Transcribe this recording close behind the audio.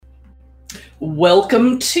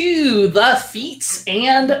Welcome to the Feats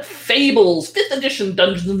and Fables 5th edition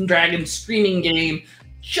Dungeons & Dragons streaming game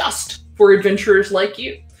just for adventurers like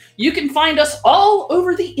you. You can find us all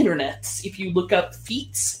over the internets if you look up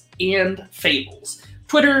Feats and Fables.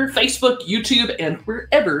 Twitter, Facebook, YouTube, and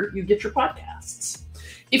wherever you get your podcasts.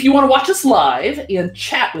 If you want to watch us live and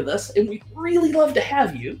chat with us, and we'd really love to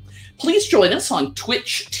have you, please join us on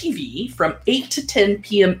Twitch TV from 8 to 10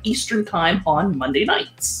 p.m. Eastern Time on Monday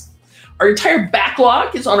nights. Our entire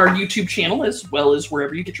backlog is on our YouTube channel as well as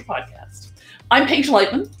wherever you get your podcasts. I'm Paige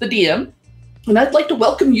Lightman, the DM, and I'd like to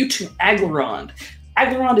welcome you to Aglarond.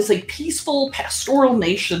 Aglarond is a peaceful, pastoral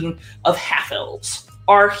nation of half-elves.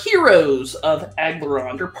 Our heroes of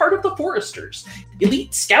Aglarond are part of the Foresters,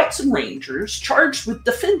 elite scouts and rangers charged with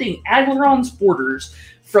defending Aglarond's borders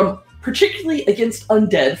from particularly against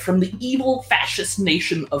undead from the evil fascist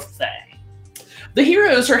nation of Thay. The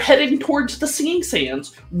heroes are heading towards the Singing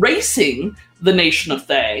Sands, racing the nation of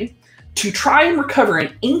Thay to try and recover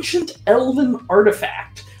an ancient elven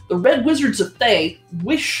artifact. The Red Wizards of Thay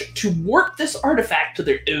wish to warp this artifact to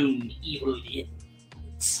their own evil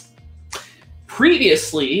ends.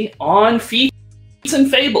 Previously on Feats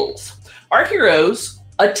and Fables, our heroes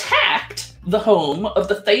attacked the home of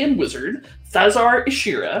the Thayan wizard, Thazar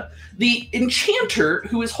Ishira, the enchanter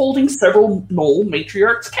who is holding several Gnoll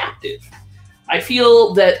matriarchs captive. I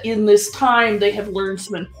feel that in this time they have learned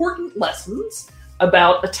some important lessons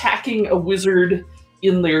about attacking a wizard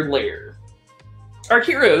in their lair. Our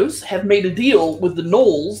heroes have made a deal with the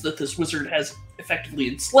Gnolls that this wizard has effectively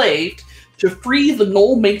enslaved to free the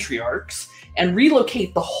Gnoll matriarchs and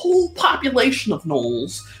relocate the whole population of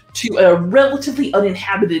Gnolls to a relatively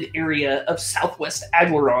uninhabited area of southwest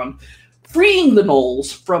Aglarond, freeing the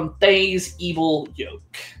Gnolls from Thay's evil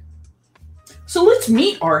yoke. So let's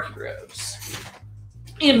meet our heroes.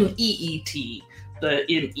 M-E-E-T. The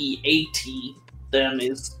M-E-A-T then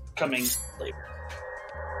is coming later.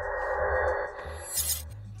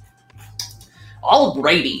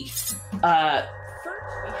 Alrighty. First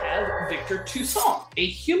we have Victor Toussaint, a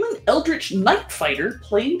human eldritch night fighter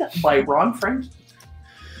played by Ron Frank.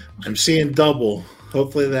 I'm seeing double.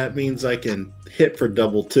 Hopefully that means I can hit for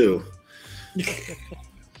double too.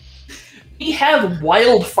 We have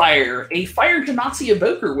Wildfire, a Fire Genasi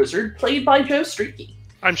Evoker wizard played by Joe Streaky.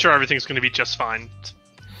 I'm sure everything's going to be just fine.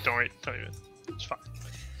 Don't worry, it's fine.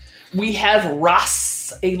 We have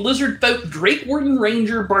Ross, a Lizard Folk Drake Warden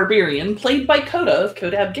Ranger Barbarian played by Coda of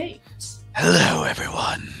Codab Games. Hello,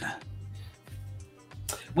 everyone.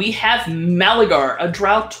 We have Malagar, a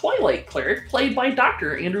Drow Twilight Cleric played by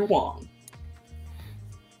Dr. Andrew Wong.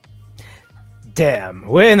 Damn,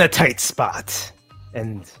 we're in a tight spot.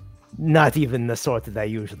 And not even the sort that I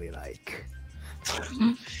usually like.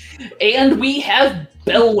 And we have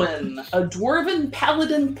Belwyn, a Dwarven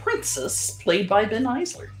Paladin Princess played by Ben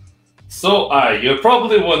Eisler. So, you're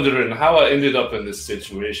probably wondering how I ended up in this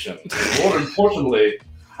situation. And more importantly,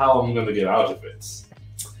 how I'm going to get out of it.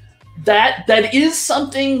 That is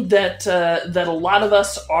something that that a lot of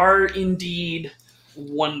us are indeed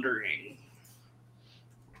wondering.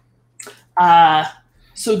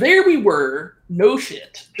 So there we were, no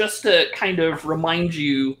shit, just to kind of remind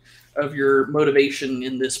you of your motivation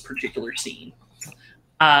in this particular scene.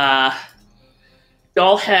 Y'all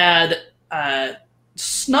had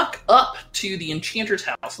snuck up to the Enchanter's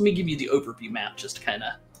house. Let me give you the overview map, just to kind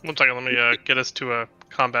of... One second, let me get us to a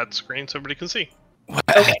combat screen so everybody can see.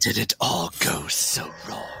 Why did it all go so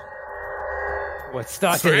wrong? What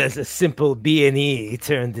started as a simple B&E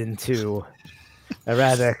turned into a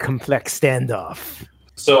rather complex standoff.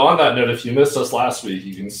 So on that note, if you missed us last week,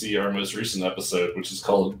 you can see our most recent episode, which is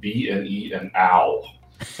called B and E and Ow.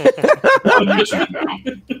 On YouTube now.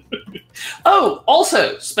 Oh,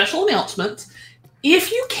 also, special announcement.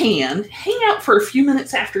 If you can, hang out for a few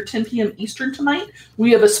minutes after 10 p.m. Eastern tonight.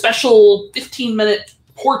 We have a special 15-minute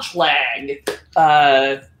porch lag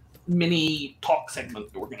mini talk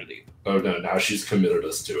segment that we're going to do. Oh no, now she's committed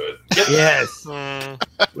us to it. Yep. Yes.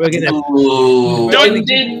 We're gonna... No,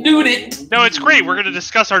 do it. No, it's great. We're going to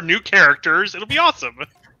discuss our new characters. It'll be awesome.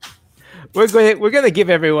 We're going to give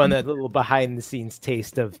everyone a little behind-the-scenes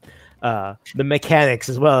taste of the mechanics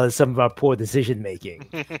as well as some of our poor decision-making.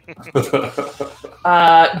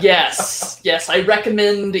 Yes. I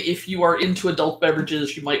recommend if you are into adult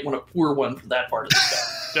beverages, you might want to pour one for that part of the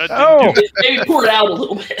show. Oh! Maybe pour it out a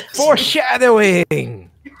little bit. Foreshadowing!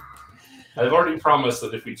 I've already promised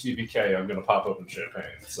that if we TBK, I'm going to pop open champagne.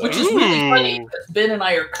 So. Which is really funny. Ben and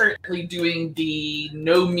I are currently doing the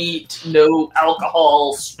no meat, no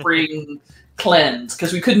alcohol spring cleanse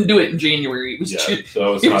because we couldn't do it in January. It was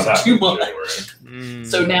too much.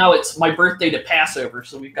 So now it's my birthday to Passover.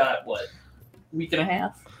 So we've got week and a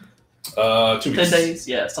half. 2 10 weeks. days,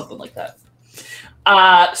 yeah, something like that.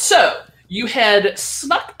 So you had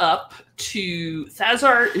snuck up to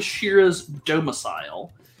Thazar Ishira's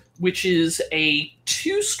domicile, which is a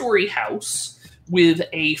 2-story house with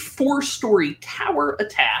a 4-story tower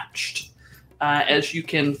attached, as you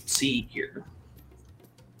can see here.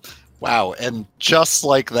 Wow, and just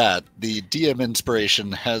like that, the DM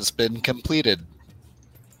inspiration has been completed.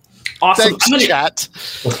 Awesome. Thanks, chat.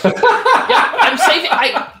 Yeah, I'm saving.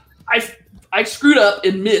 I screwed up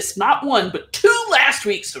and missed not 1 but 2 last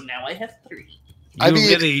week, so now I have 3.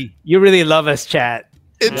 You really love us, chat.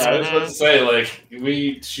 It's, Yeah, I was about to say, like,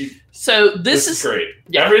 So this is great.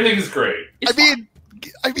 Yeah. Everything is great. It's fine.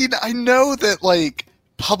 I know that, like,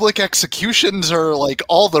 public executions are, like,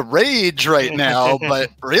 all the rage right now, but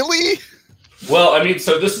really? Well, I mean,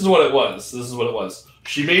 so this is what it was.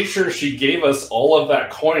 She made sure she gave us all of that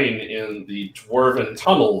coin in the dwarven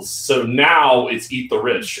tunnels, so now it's eat the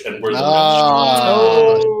rich, and we're the rich.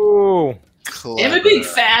 Oh, I'm a big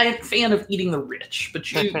fan of eating the rich,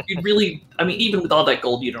 but you really, I mean, even with all that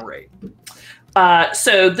gold, you don't rate.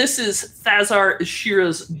 So this is Thazar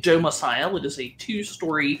Ishira's domicile. It is a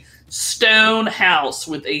 2-story stone house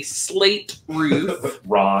with a slate roof.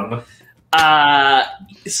 Ron.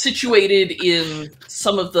 Situated in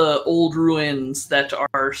some of the old ruins that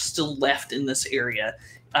are still left in this area.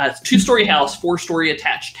 2-story house, 4-story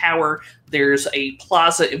attached tower. There's a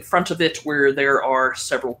plaza in front of it where there are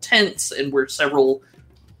several tents and where several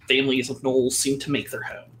families of gnolls seem to make their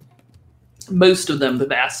home. Most of them, the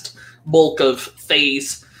vast bulk of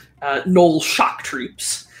Faye's gnoll shock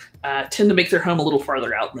troops, tend to make their home a little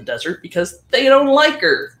farther out in the desert because they don't like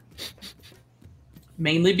her.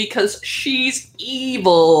 Mainly because she's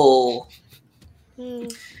evil.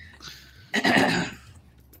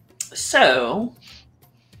 So...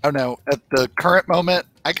 Oh no, at the current moment,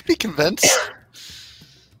 I could be convinced.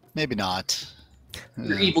 Maybe not.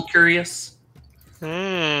 You're evil curious.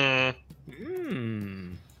 Malagar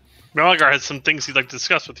has some things he'd like to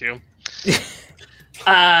discuss with you.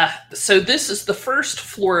 So this is the first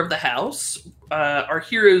floor of the house. Our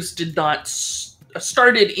heroes did not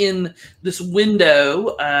started in this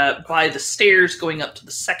window by the stairs going up to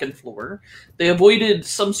the second floor. They avoided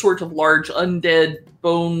some sort of large undead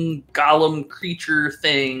bone golem creature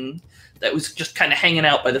thing that was just kind of hanging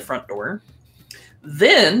out by the front door.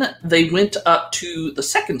 Then they went up to the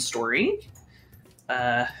second story.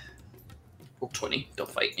 Roll 20, don't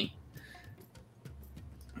fight me.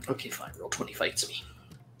 Okay, fine, roll 20 fights me.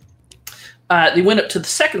 They went up to the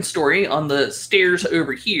second story on the stairs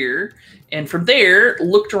over here, and from there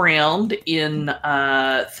looked around in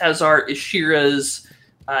Thazar Ishira's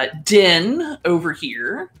den over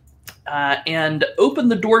here, and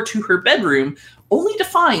opened the door to her bedroom, only to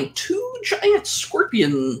find 2 giant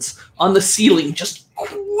scorpions on the ceiling, just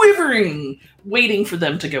quivering, waiting for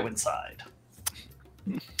them to go inside.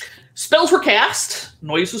 Spells were cast,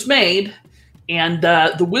 noise was made, and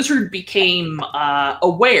the wizard became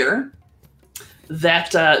aware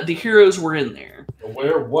that the heroes were in there.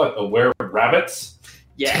 Aware what? Aware of rabbits?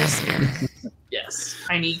 Yes. Yes.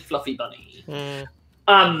 Tiny, fluffy bunny.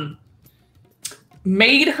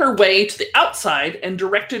 Made her way to the outside and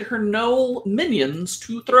directed her gnoll minions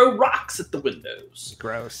to throw rocks at the windows.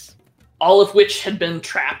 gross. All of which had been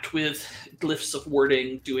trapped with glyphs of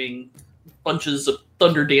warding, doing bunches of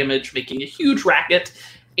thunder damage, making a huge racket.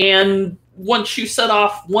 And once you set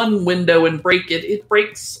off one window and break it, it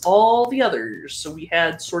breaks all the others. So we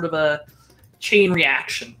had sort of a chain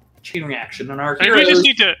reaction. And our Maybe we heroes...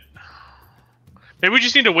 Maybe we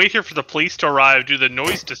just need to wait here for the police to arrive due to the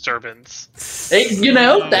noise disturbance. You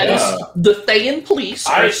know, that is the Thayan police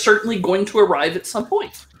are certainly going to arrive at some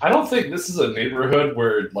point. I don't think this is a neighborhood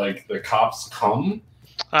where, like, the cops come.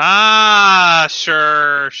 Ah,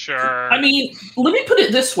 sure. I mean, let me put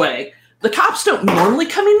it this way. The cops don't normally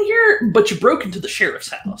come in here, but you broke into the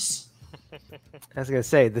sheriff's house. I was gonna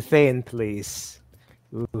say the Thayan police.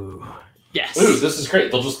 Ooh. Yes. Ooh, this is great.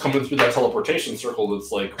 They'll just come in through that teleportation circle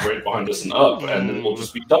that's, like, right behind us and up, and then we'll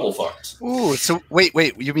just be double fucked. Ooh, so wait,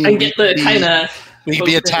 you mean And get the kind of... we can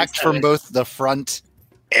be attacked from both the front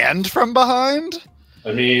and from behind?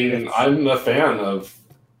 I mean, I'm a fan of...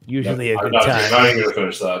 Usually a I'm good not time. going to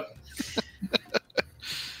finish that.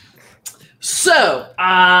 So,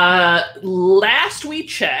 last we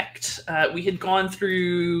checked, we had gone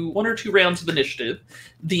through 1 or 2 rounds of initiative.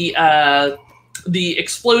 The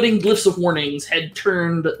exploding glyphs of warnings had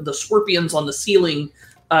turned the scorpions on the ceiling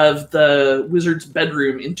of the wizard's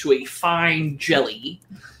bedroom into a fine jelly,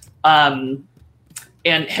 and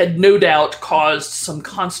had no doubt caused some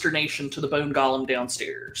consternation to the bone golem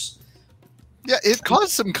downstairs. Yeah, it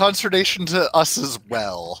caused some consternation to us as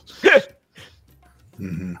well.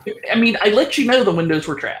 Mhm. I mean, I let you know the windows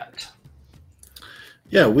were trapped.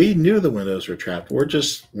 Yeah, we knew the windows were trapped. We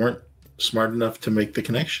just weren't smart enough to make the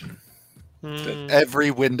connection. Hmm.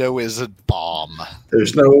 Every window is a bomb.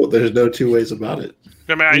 There's no two ways about it.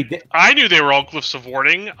 I mean, I knew they were all glyphs of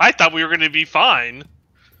warding. I thought we were going to be fine.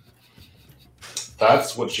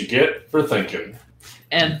 That's what you get for thinking.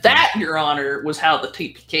 And that, Your Honor, was how the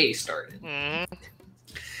TPK started. Mhm.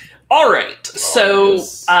 All right, so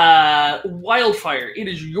yes. Wildfire, it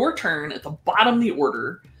is your turn at the bottom of the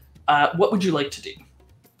order. What would you like to do?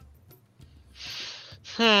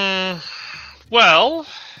 Well,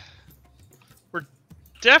 we're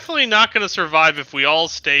definitely not going to survive if we all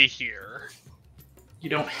stay here. You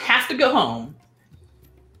don't have to go home.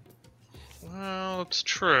 Well, it's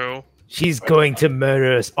true. She's going to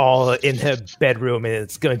murder us all in her bedroom, and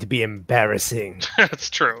it's going to be embarrassing. That's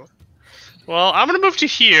true. Well, I'm going to move to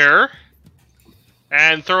here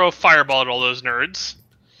and throw a fireball at all those nerds.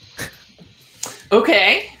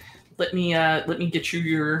 Okay, let me get you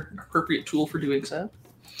your appropriate tool for doing so.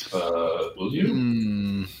 Will you?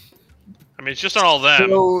 Hmm. I mean, it's just on all them.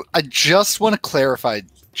 So I just want to clarify,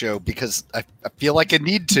 Joe, because I feel like I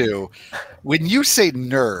need to. When you say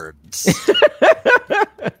nerds,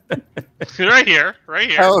 Right here. Right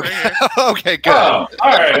here. okay, good. Oh,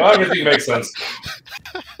 all right. Well, everything makes sense.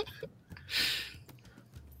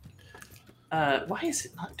 Why is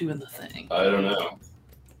it not doing the thing? I don't know,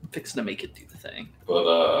 I'm fixing to make it do the thing.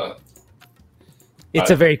 but It's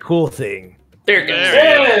a very cool thing. There it goes.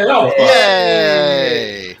 There. yeah, no,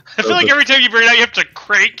 Yay! I feel like every time you bring it out, you have to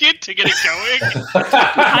crank it to get it going.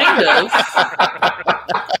 Kind of.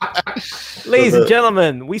 Ladies and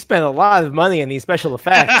gentlemen, we spent a lot of money on these special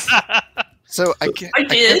effects. So I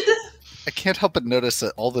did. I can't help but notice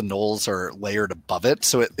that all the knolls are layered above it,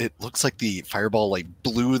 so it looks like the fireball like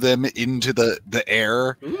blew them into the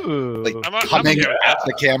air, Ooh, like I'm coming okay with at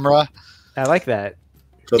the camera. I like that.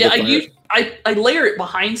 So Yeah, the fire- I layer it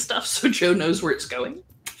behind stuff so Joe knows where it's going.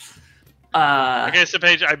 Okay, so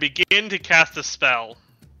Paige, I begin to cast a spell.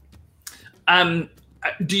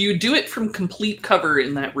 Do you do it from complete cover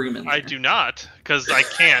in that room? In there? I do not, because I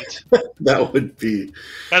can't. that would be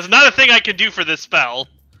That's not a thing I can do for this spell.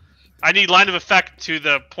 I need line of effect to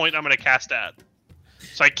the point I'm going to cast at.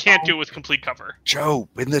 So I can't do it with complete cover. Joe,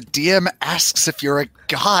 when the DM asks if you're a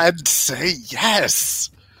god, say yes.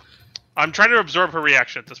 I'm trying to absorb her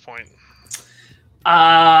reaction at this point.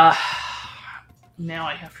 Now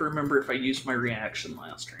I have to remember if I used my reaction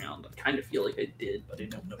last round. I kind of feel like I did, but I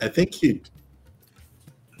don't know. I think you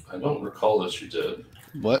I don't recall that you did.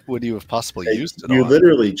 What would you have possibly used it you on?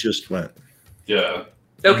 literally just went. Yeah.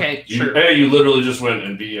 Okay, sure. A, you literally just went,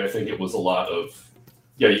 and B, I think it was a lot of.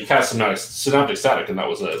 Yeah, you cast synaptic static, and that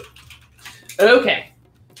was it. Okay.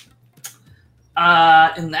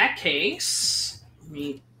 In that case, let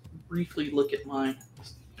me briefly look at my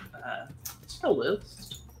spell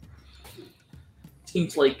list.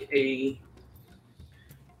 Seems like a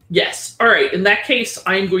yes. All right. In that case,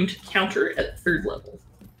 I am going to counter at third level.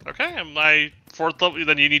 Okay, and my fourth level.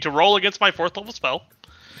 Then you need to roll against my fourth level spell.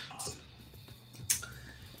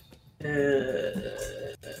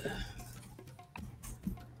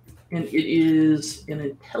 And it is an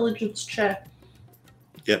intelligence check.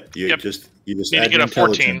 Yep, you Yep. just Need to add get your a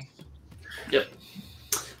 14. intelligence.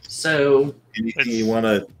 So Anything you want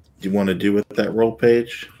to do with that roll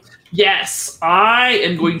page? yes, I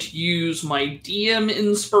am going to use my DM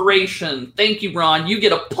inspiration. Thank you, Ron. You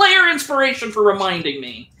get a player inspiration for reminding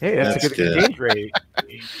me. Hey, that's a That's good good. exchange rate.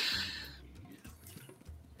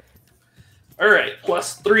 All right,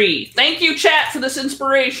 +3. Thank you, chat, for this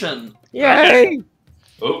inspiration. Yay!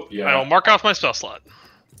 Oh, I will yeah. mark off my spell slot,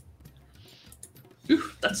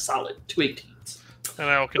 Oof, that's solid. 2 18s. and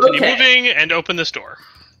I will continue Okay. moving and open this door.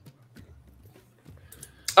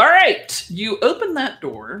 All right, you open that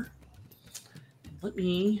door. Let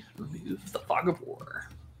me remove the fog of war.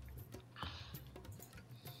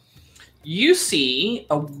 You see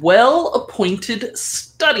a well-appointed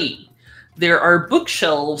study. There are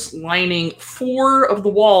bookshelves lining 4 of the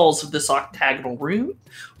walls of this octagonal room.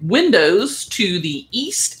 Windows to the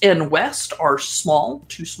east and west are small,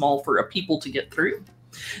 too small for a people to get through.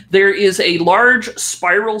 There is a large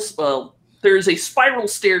spiral, there is a spiral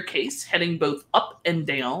staircase heading both up and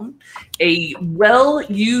down. A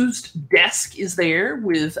well-used desk is there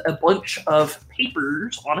with a bunch of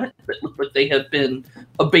papers on it that look like they have been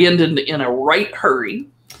abandoned in a right hurry.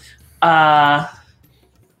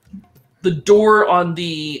 The door on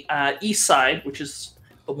the east side, which is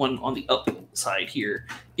the one on the up side here,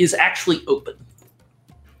 is actually open.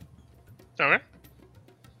 Okay.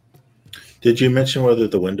 Did you mention whether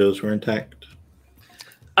the windows were intact?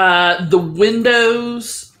 The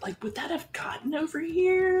windows, like, would that have gotten over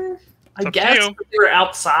here? I up to guess you. if they were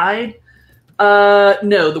outside.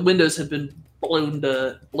 No, the windows have been blown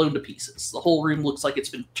to pieces. The whole room looks like it's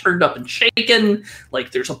been turned up and shaken.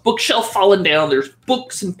 Like there's a bookshelf fallen down. There's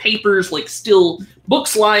books and papers, like still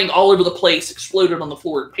books lying all over the place, exploded on the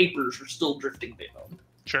floor. Papers are still drifting down.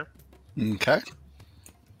 Sure. Okay.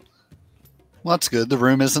 Well, that's good. The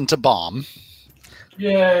room isn't a bomb.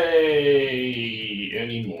 Yay!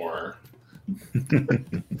 Anymore.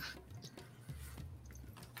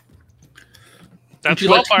 That's you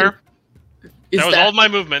like to- Wellfire. Is That was all of my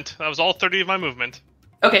movement. That was all 30 of my movement.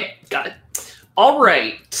 Okay, got it. All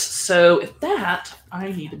right. So at that, I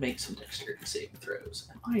need to make some dexterity saving throws.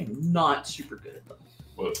 And I am not super good at them.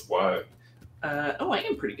 What? Why? I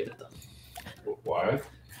am pretty good at them. Why?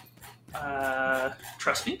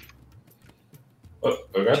 Trust me. Oh,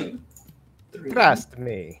 okay. 2, 3, Trust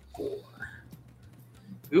me. 4.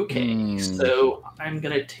 Okay, so I'm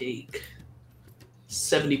gonna take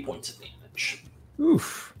 70 points of damage.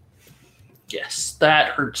 Oof. Yes, that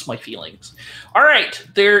hurts my feelings. All right,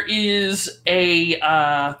 there is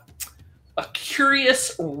a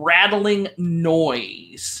curious rattling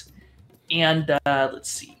noise, and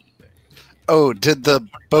let's see. Oh, did the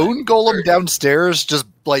bone golem downstairs just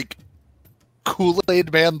like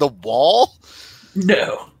Kool-Aid man the wall?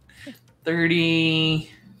 No.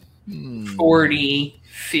 30, 40,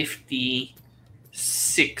 50,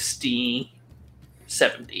 60,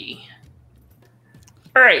 70.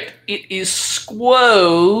 All right, it is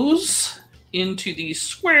squoze into these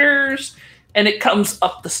squares, and it comes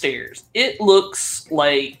up the stairs. It looks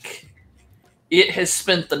like it has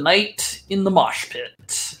spent the night in the mosh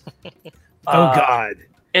pit. Oh God.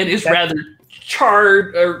 And is rather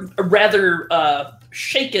charred, or rather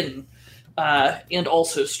shaken, and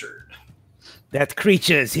also stirred. That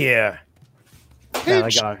creature's here. Hey,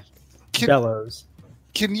 Malagar can- bellows.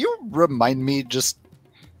 Can you remind me, just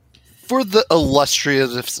for the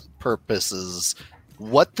illustrative purposes,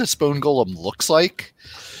 what this bone golem looks like?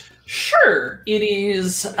 Sure, it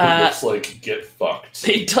is. It looks like get fucked.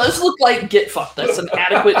 It does look like get fucked. That's an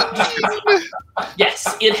adequate description.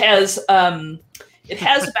 Yes, it has. It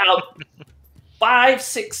has about 5,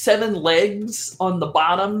 6, 7 legs on the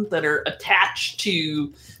bottom that are attached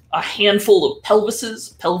to a handful of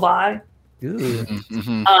pelvi. Ooh.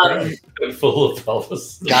 Mm-hmm. Full of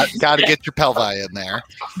pelvis. Got to get your pelvi in there.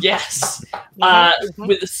 Yes,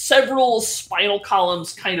 with several spinal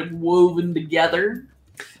columns kind of woven together,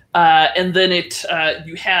 and then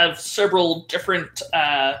you have several different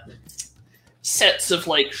sets of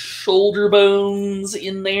like shoulder bones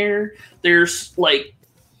in there. There's like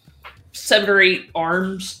 7 or 8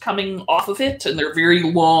 arms coming off of it, and they're very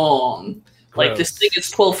long. Like this thing is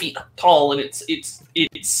 12 feet tall, and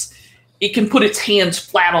it can put its hands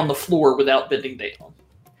flat on the floor without bending down.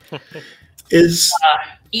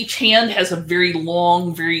 Each hand has a very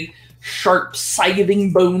long, very sharp,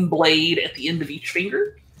 scything bone blade at the end of each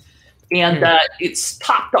finger, and it's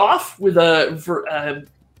topped off with I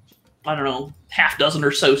don't know, half dozen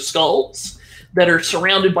or so skulls that are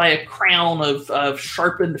surrounded by a crown of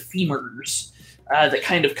sharpened femurs that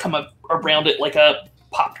kind of come up around it like a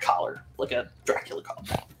popped collar, like a Dracula collar.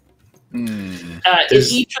 In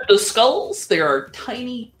each of the skulls, there are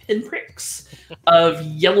tiny pinpricks of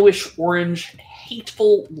yellowish orange,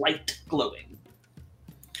 hateful light glowing.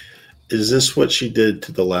 Is this what she did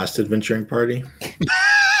to the last adventuring party?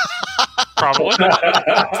 Probably.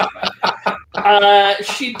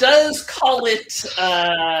 She does call it,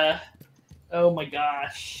 oh my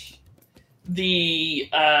gosh,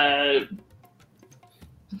 I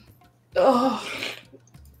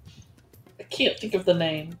can't think of the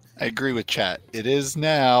name. I agree with chat. It is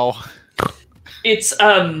now. It's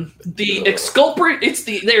the exculpatory.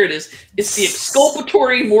 There it is. It's the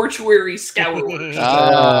exculpatory mortuary scourge.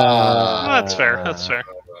 That's fair. That's fair.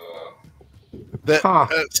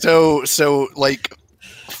 So like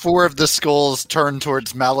 4 of the skulls turn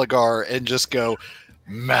towards Malagar and just go,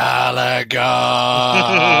 Malagar.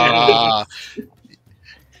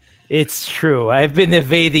 It's true. I've been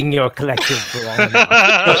evading your collective for long enough.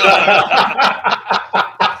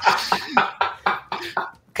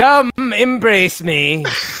 Come, embrace me.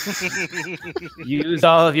 Use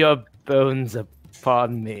all of your bones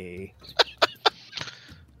upon me.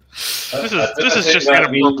 This is just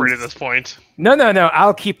inappropriate at this point. No.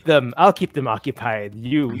 I'll keep them occupied.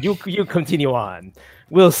 You continue on.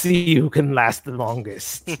 We'll see who can last the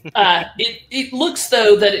longest. It looks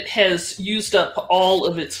though that it has used up all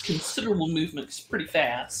of its considerable movements pretty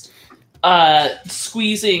fast,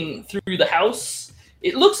 squeezing through the house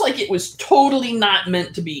It looks like it was totally not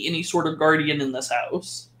meant to be any sort of guardian in this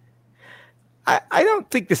house. I don't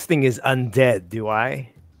think this thing is undead, do I?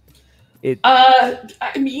 I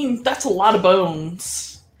mean, that's a lot of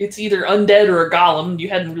bones. It's either undead or a golem. You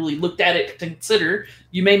hadn't really looked at it to consider.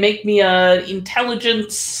 You may make me a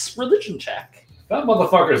intelligence religion check. That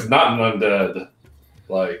motherfucker is not an undead.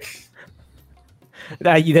 Like,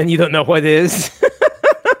 Then you don't know what it is.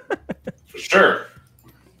 for sure.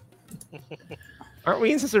 Aren't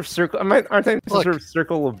we in some sort of circle? Aren't they in some sort of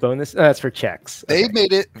circle of bonus? That's for checks. They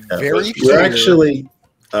made it very We're clear. actually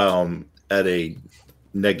at a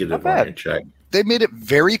negative Not bad. on your check. They made it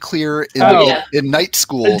very clear in, Yeah. in night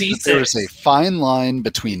school A that there is a D6. fine line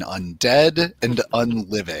between undead and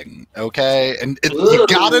unliving. Okay, and you Ugh.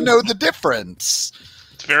 gotta know the difference.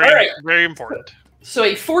 It's very, All right. very important. So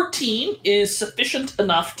a 14 is sufficient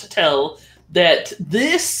enough to tell that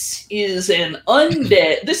this is an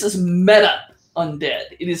undead. This is meta undead.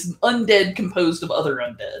 It is an undead composed of other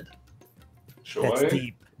undead. That's Joy.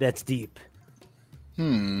 deep. That's deep.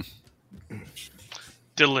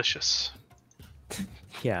 Delicious.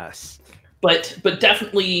 Yes. But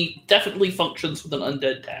definitely functions with an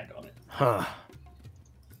undead tag on it. Huh.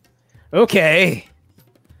 Okay.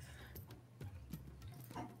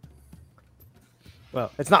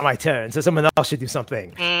 Well, it's not my turn, so someone else should do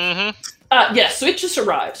something. Mm-hmm. Yes, so it just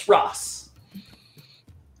arrives. Ross.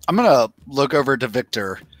 I'm gonna look over to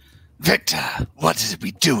Victor. Victor, what are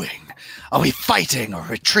we doing? Are we fighting or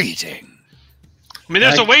retreating? I mean,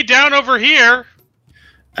 there's a way down over here.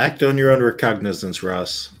 Act on your own recognizance,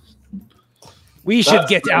 Ross. We should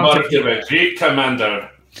get out of here. G Commander.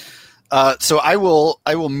 So I will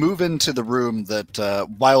move into the room that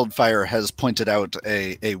Wildfire has pointed out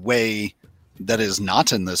a way that is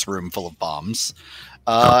not in this room full of bombs,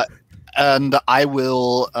 and I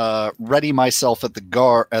will ready myself at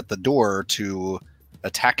the door to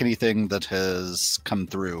attack anything that has come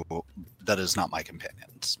through that is not my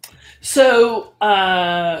companions. So,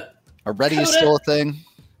 Are ready Coda? still a thing?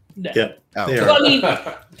 no. Yeah, Oh, they Well, are. I mean,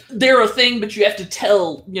 they're a thing, but you have to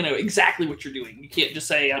tell, exactly what you're doing. You can't just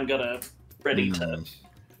say, I'm gonna ready to.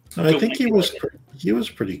 I think he was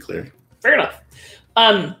pretty clear. Fair enough.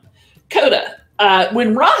 Coda,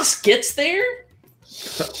 when Ross gets there,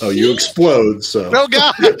 Oh, you explode, so Oh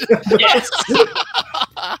God! yes,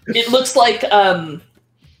 it looks like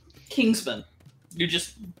Kingsman. Your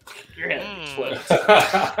head explodes.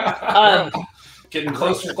 Getting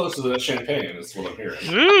closer and closer to that champagne is what I'm hearing.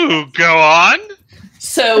 Ooh, go on.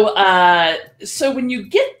 So when you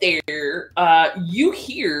get there, you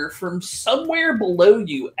hear from somewhere below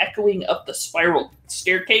you, echoing up the spiral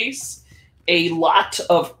staircase, a lot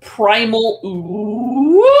of primal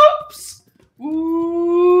whoops,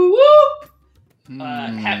 whoop,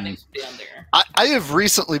 happening down there. I have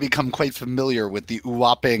recently become quite familiar with the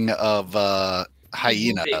whopping of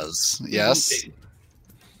hyenas. Yes.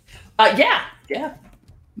 Yeah.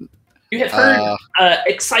 You have heard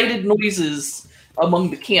excited noises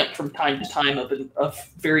among the camp from time to time of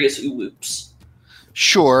various whoops.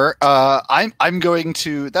 Sure. I'm going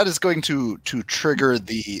to. That is going to trigger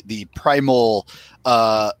the primal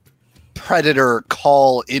predator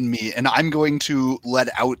call in me, and I'm going to let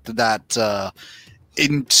out that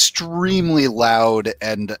extremely loud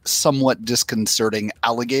and somewhat disconcerting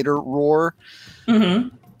alligator roar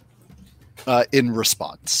Mm-hmm. in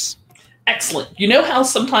response. Excellent. You know how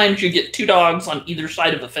sometimes you get two dogs on either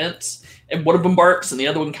side of a fence, and one of them barks and the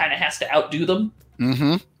other one kind of has to outdo them?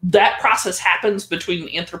 Mm-hmm. That process happens between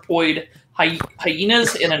anthropoid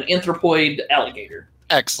hyenas and an anthropoid alligator.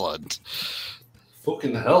 Excellent.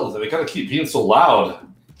 Fucking hell, they gotta keep being so loud.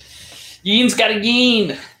 Yeen's got a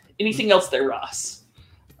yeen. Anything else there, Ross?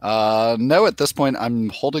 No, at this point, I'm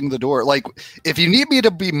holding the door. Like, if you need me to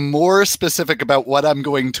be more specific about what I'm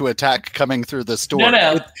going to attack coming through this door,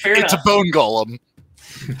 No, fair it's enough. a bone golem.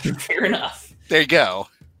 Fair enough. There you go.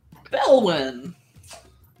 Belwyn.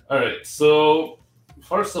 Alright, so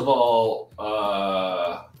first of all,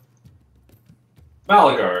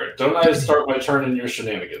 Malagar, don't I start my turn in your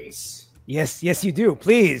shenanigans? Yes, you do.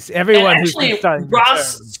 Please, everyone And who's been actually, starting their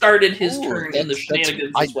Ross turn. started his Ooh, turn in the that's-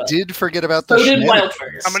 shenanigans I as well. did forget about the So did shenanigans.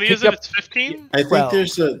 Wildfire. How many Pick is it? up- It's 15? I think 12.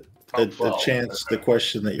 there's a 12. chance. The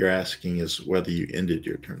question that you're asking is whether you ended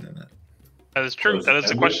your turn in it. That is true. That is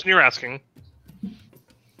the question you're asking.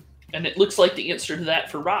 And it looks like the answer to that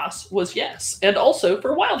for Ross was yes. And also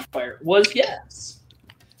for Wildfire was yes.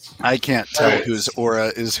 I can't tell Alright. whose aura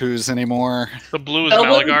is whose anymore. The blue is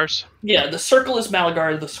Belwyn? Malagar's. Yeah, the circle is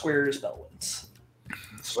Malagar, the square is Belwyn's.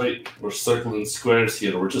 That's right, we're circling squares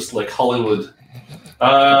here. We're just like Hollywood.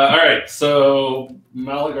 Alright, so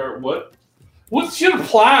Malagar, what's your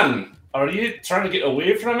plan? Are you trying to get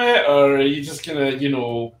away from it, or are you just gonna,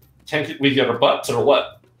 tank it with your butt, or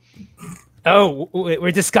what? Oh,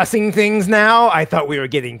 we're discussing things now? I thought we were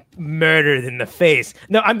getting murdered in the face.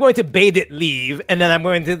 No, I'm going to bait it leave, and then I'm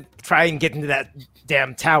going to try and get into that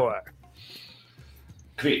damn tower.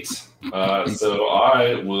 Great. So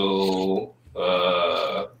I will.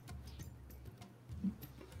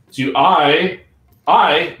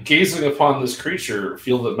 I, gazing upon this creature,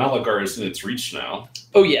 feel that Malagar is in its reach now.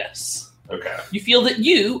 Oh, yes. Okay. You feel that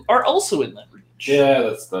you are also in that reach. Yeah,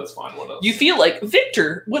 that's fine. What else? You feel like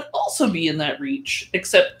Victor would also be in that reach,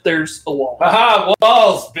 except there's a wall. Aha!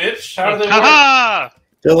 Walls, bitch! How do they work? Haha!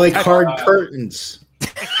 They're like hard curtains.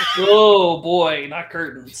 Oh, boy, not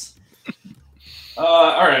curtains.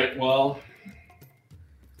 All right. Well,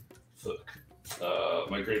 look.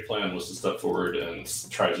 My great plan was to step forward and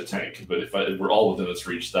try to tank, but if we're all within its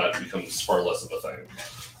reach, that becomes far less of a thing.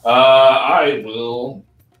 I will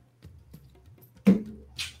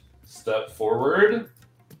step forward,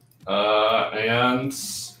 and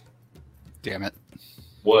Damn it.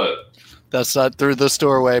 what? That's not through this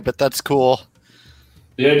doorway, but that's cool.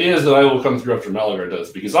 The idea is that I will come through after Malagar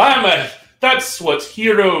does, because that's what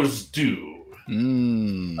heroes do.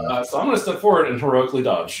 Mm. So I'm going to step forward and heroically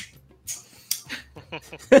dodge.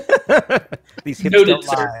 These hips Noted, don't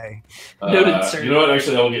sir. lie. Noted, sir. You know what?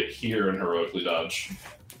 Actually, I will get here and heroically dodge.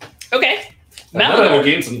 Okay. And then I will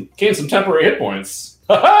gain some temporary hit points.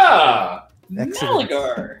 Ha Excellent.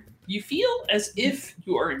 Malagar, you feel as if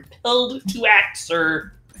you are impelled to act,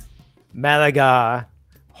 sir. Malaga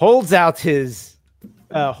holds out his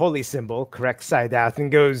holy symbol, correct side out,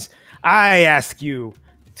 and goes, I ask you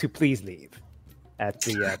to please leave. At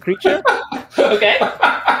the creature Okay.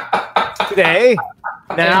 today.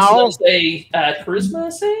 Now, And so a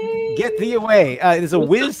charisma save. get thee away. It is a What's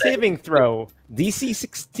whiz that? saving throw, DC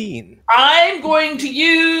 16. I'm going to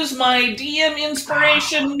use my DM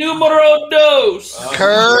inspiration numero dos.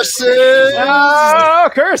 Curses! Oh,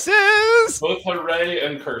 curses! Both hooray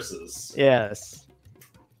and curses. Yes.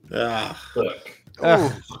 Ah, Look.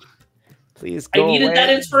 Ugh. Please I go needed away. that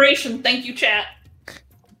inspiration. Thank you, chat.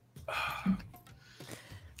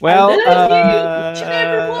 Well, I love you,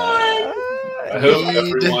 everyone. I hope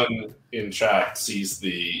Indeed. everyone in chat sees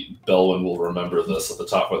the Belwyn will remember this at the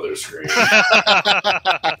top of their screen.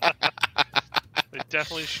 They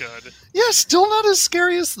definitely should. Yeah, still not as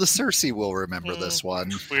scary as the Cersei will remember this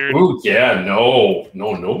one. Weird. Ooh, yeah, no,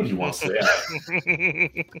 nobody wants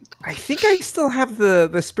that. I think I still have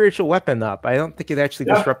the spiritual weapon up. I don't think it actually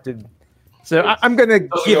Yeah. disrupted. So I'm going to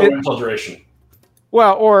Doesn't give go it. until duration.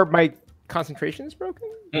 Well, or my concentration is broken?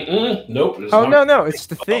 Nope. it's Oh, not. no, it's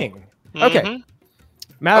the thing. Okay. Mhm.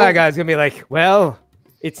 Malagai's going to be like, well,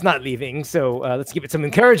 it's not leaving, so let's give it some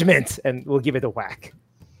encouragement, and we'll give it a whack.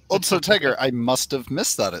 Also, Tiger, I must have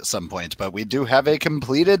missed that at some point, but we do have a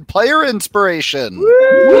completed player inspiration.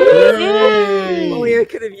 Hooray! Only I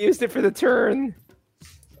could have used it for the turn.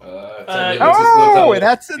 Oh,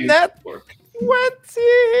 that's a net. Work. 20!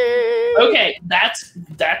 Okay,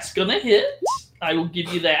 that's gonna hit. I will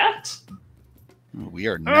give you that. We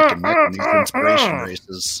are neck and neck in these inspiration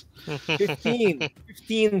races.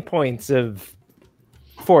 15 points of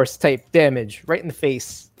force type damage right in the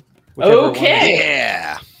face. Whichever one. Okay.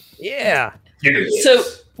 Yeah. Yeah. So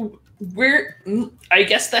I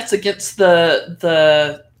guess that's against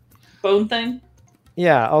the bone thing.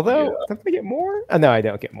 Yeah, although, don't I get more? Oh, no, I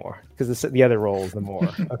don't get more, because the other roll is the more.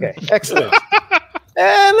 Okay, excellent.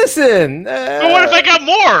 Listen. But what if I got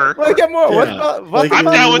more? What if I get more? What Yeah. about- Like, I'm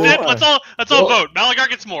about down with it. more? Let's all vote. Malagar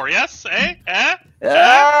gets more. Yes? Eh? Ah!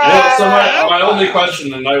 Yeah, so my only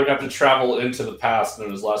question, and I would have to travel into the past,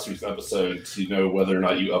 known as last week's episode, to know whether or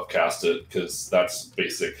not you upcast it, because that's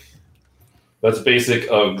basic. That's basic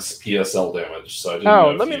UG's PSL damage. So I didn't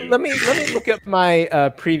know let me look up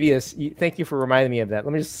my previous. Thank you for reminding me of that.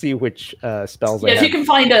 Let me just see which spells Yeah, I if have. you can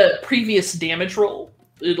find a previous damage roll,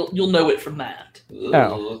 you'll know it from that.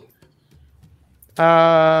 Oh.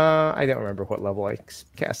 I don't remember what level I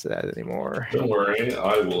cast it at anymore. Don't worry,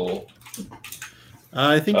 I will.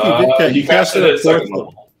 I think you did that. You cast it at fourth second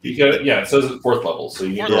level. You get it, yeah, it says at 4th level, so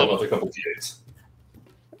you need Fourth to roll level. with a couple d8s.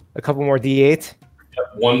 A couple more D8.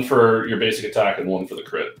 One for your basic attack and one for the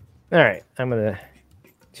crit. All right, I'm gonna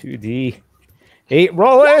 2D8.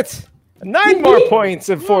 Roll it. 9 more points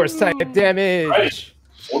of force type damage. Right.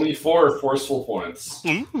 24 forceful points.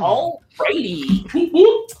 Alrighty.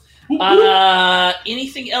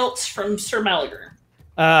 Anything else from Sir Malagar?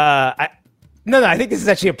 No, I think this is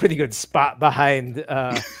actually a pretty good spot behind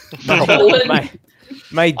Belwyn?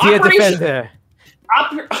 my dear Operation- defender.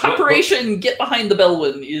 Operation Get Behind the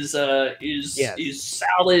Bellwin is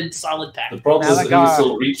solid The tactic. problem is that he Malagar. would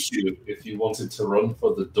still reach you if you wanted to run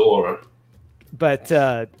for the door. But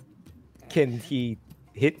can he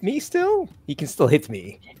hit me still? He can still hit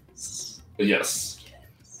me. But yes.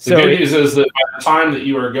 The So good news is that by the time that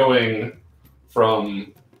you are going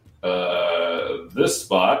from this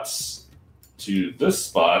spot to this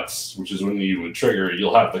spot, which is when you would trigger,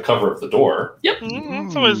 you'll have the cover of the door.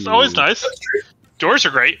 It's always nice. Doors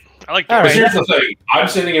are great. I like All doors. But right. here's the thing: I'm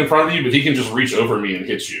standing in front of you, but he can just reach over me and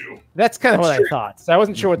hit you. that's kind of what I thought. So I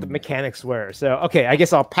wasn't sure what the mechanics were. So okay, I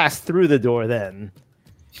guess I'll pass through the door then.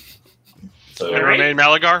 So And remain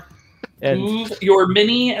Malagar. And Move your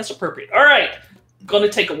mini as appropriate. All right, gonna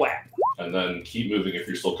take a whack. and then keep moving if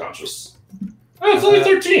you're still conscious. Oh, it's only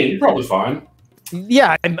 13. You're probably fine.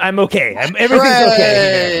 yeah, I'm okay. Everything's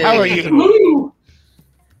okay. How are you? Woo!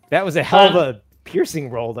 That was a hell of a piercing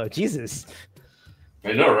roll, though. Jesus.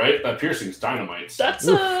 I know, right? That piercing's dynamite. That's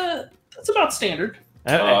about standard.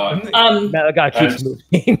 Malaga keeps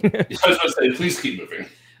moving. I was going to say, please keep moving.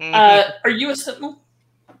 Are you a sentinel?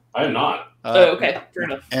 I am not. Oh, okay, fair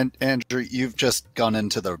enough. And Andrew, you've just gone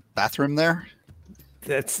into the bathroom there.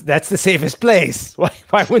 That's the safest place. Why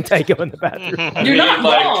wouldn't I go in the bathroom? You're not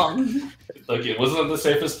like, wrong. Like, it wasn't the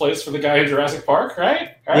safest place for the guy in Jurassic Park,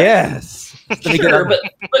 right? Right? Yes. Sure, but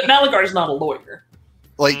Malagar's not a lawyer.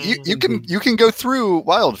 Like you can go through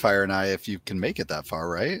Wildfire and I if you can make it that far,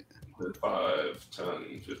 right? 5, 10,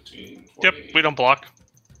 15, 20. Yep, we don't block.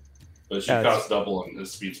 But she Yes. costs double, and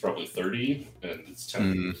his speed's probably 30, and it's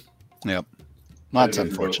 10. Yep. That's And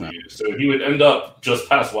it's unfortunate. you. So he would end up just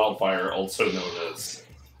past Wildfire, also known as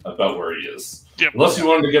about where he is. Yep. Unless you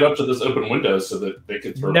wanted to get up to this open window so that they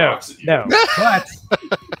could throw No, rocks at you. no.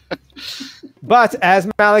 But as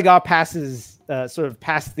Malaga passes, sort of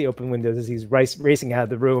past the open windows as he's racing out of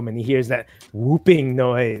the room, and he hears that whooping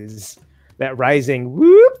noise, that rising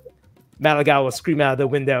whoop, Malaga will scream out of the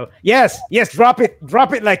window, "Yes, drop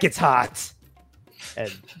it like it's hot,"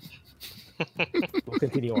 and we'll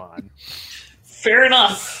continue on. Fair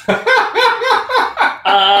enough.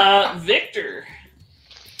 Victor.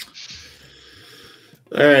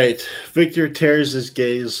 All right. Victor tears his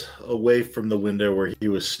gaze away from the window where he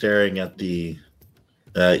was staring at the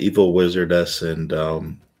evil wizardess and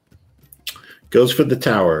goes for the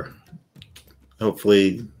tower.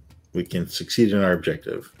 Hopefully, we can succeed in our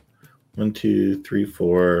objective. 1, 2, 3,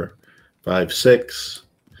 4, 5, 6.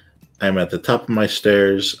 I'm at the top of my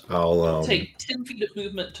stairs. I'll Take 10 feet of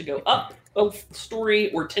movement to go up a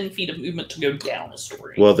story or 10 feet of movement to go down a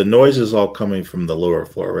story. Well, the noise is all coming from the lower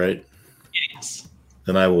floor, right? Yes.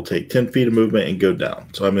 Then I will take 10 feet of movement and go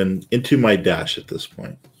down. So I'm into my dash at this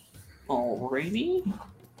point. Alrighty.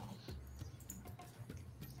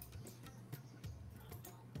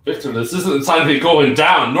 Victor, this isn't the time to be going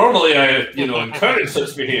down. Normally, I encourage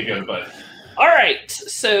such behavior, but All right.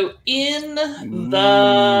 So in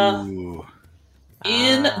the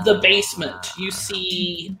basement, you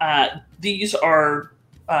see these are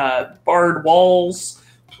barred walls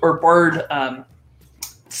or barred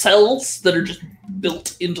cells that are just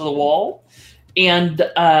built into the wall, and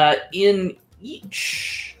in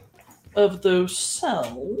each of those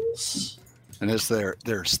cells, And there's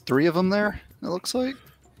 3 of them there? It looks like.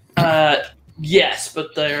 yes,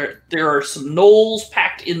 but there are some gnolls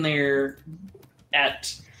packed in there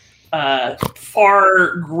at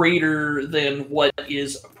far greater than what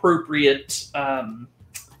is appropriate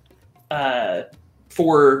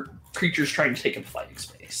for creatures trying to take up fighting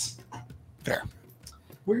space. Fair.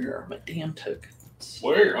 Where are my damn tokens?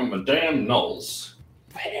 where are my damn nulls?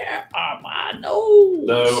 Where are my nose?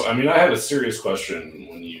 So, I mean, I have a serious question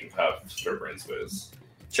when you have spare brain space.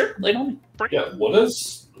 Sure, lay it on me. Yeah, what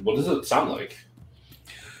does it sound like?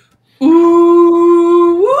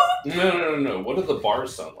 Ooh. No. What do the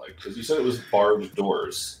bars sound like? Because you said it was barred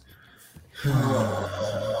doors. I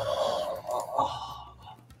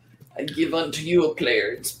give unto you a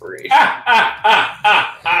player inspiration.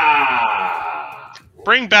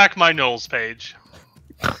 Bring back my Knowles page.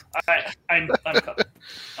 I'm coming.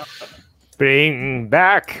 Bring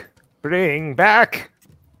back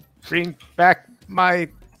my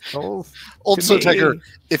souls. Also, me. Tiger,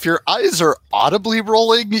 if your eyes are audibly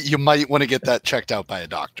rolling, you might want to get that checked out by a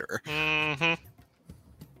doctor. Mm-hmm.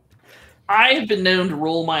 I have been known to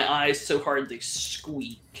roll my eyes so hard they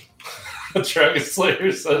squeak. Dragon Slayer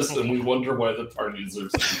says, and we wonder why the party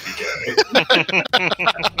deserves to be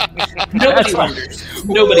Nobody wonders.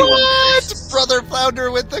 Nobody wonders. Brother Flounder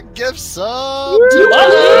with the gift sub.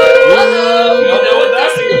 Uh-oh. You know what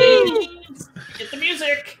that means? Get the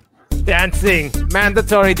music. Dancing,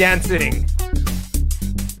 mandatory dancing.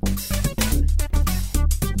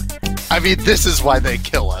 I mean, this is why they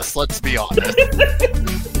kill us. Let's be honest.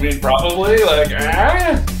 I mean, probably,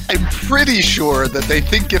 I'm pretty sure that they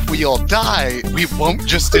think if we all die, we won't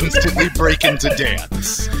just instantly break into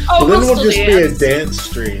dance. Oh, Well, then we'll still just be a dance. dance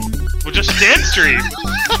stream. We'll just dance stream.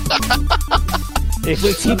 If we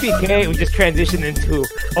TPK, we just transition into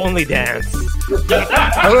only dance.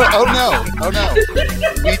 Oh no.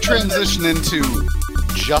 We transition into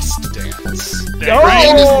just dance.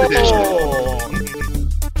 Oh!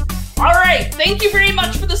 All right, thank you very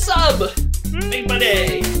much for the sub. Made my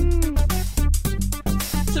day.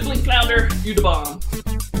 Sibling Flounder, you the bomb.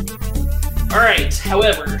 All right,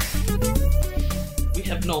 however, we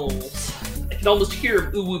have Knowles. I can almost hear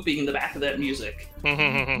him whooping in the back of that music.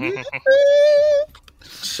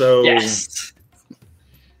 So, Yes.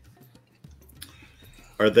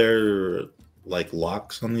 are there like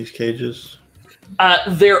locks on these cages?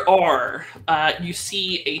 There are. You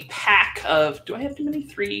see a pack of. Do I have too many?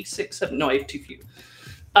 3, 6, 7. No, I have too few.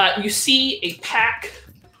 You see a pack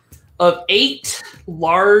of 8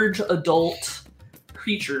 large adult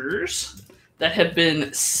creatures that have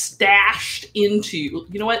been stashed into.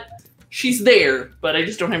 You know what? She's there, but I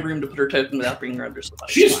just don't have room to put her token without bringing her under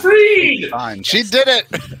somebody. she's freed! Fine. She did it.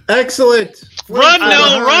 Excellent. Run,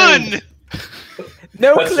 Nell, run!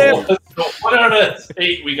 No That's clip. the 1 out of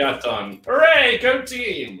 8 we got done. Hooray, go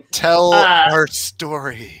team! Tell our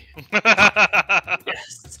story.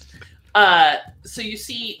 Yes. So you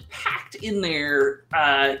see, packed in there,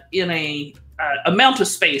 in a amount of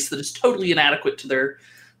space that is totally inadequate to their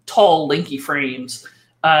tall, lanky frames,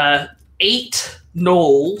 8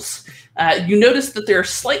 gnolls. You notice that they're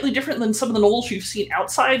slightly different than some of the gnolls you've seen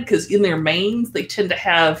outside, because in their manes they tend to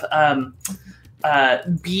have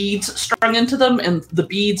beads strung into them, and the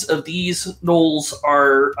beads of these gnolls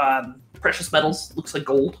are precious metals. Looks like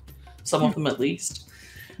gold, some of them at least.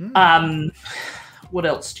 What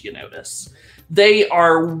else do you notice? They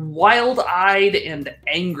are wild-eyed and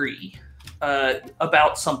angry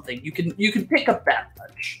about something. You can pick up that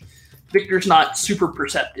much. Victor's not super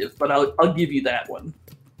perceptive, but I'll give you that one.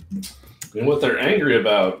 And what they're angry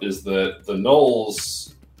about is that the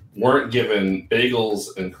Knolls weren't given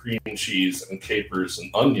bagels and cream cheese and capers and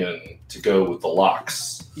onion to go with the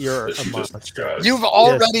locks. You're that a you just monster. described. You've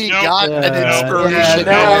already Nope. got No. an inspiration.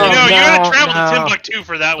 No. You gotta travel no. to Timbuktu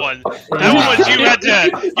for that one. That one was you had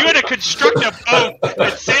to construct a boat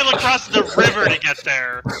and sail across the river to get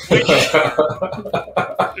there.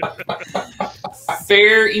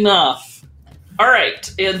 Fair enough. All right,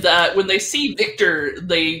 and when they see Victor,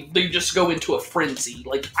 they just go into a frenzy.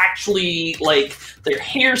 Like, actually, like, their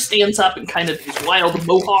hair stands up in kind of these wild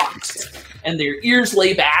mohawks, and their ears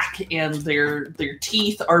lay back, and their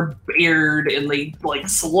teeth are bared, and they, like,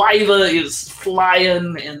 saliva is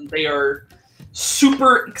flying, and they are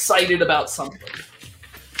super excited about something.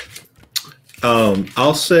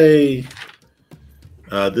 I'll say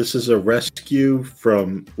this is a rescue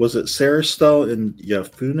from, was it Saristal and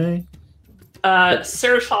Yafune?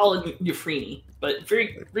 Sarashal and Euphrini, but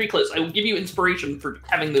very, very close. I will give you inspiration for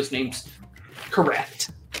having those names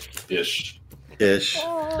correct. Ish. Ish.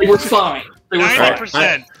 They were fine. They were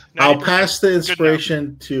fine. 90%. I'll pass the Good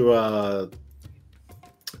inspiration to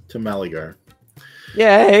Maligar.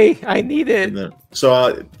 Yay! I need it. And then, so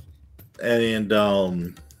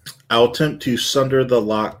I'll attempt to sunder the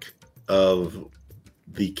lock of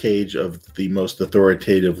the cage of the most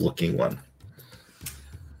authoritative looking one.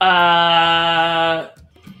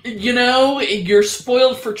 You're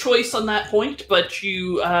spoiled for choice on that point, but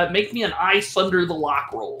you make me an ice under the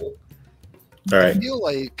lock roll. All I right. feel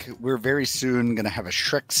like we're very soon going to have a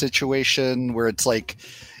Shrek situation where it's like,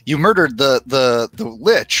 you murdered the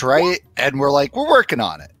lich, right? And we're like, we're working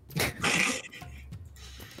on it.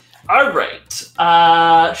 All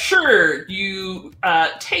right. Sure. You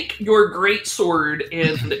take your great sword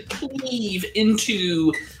and cleave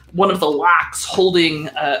into one of the locks, holding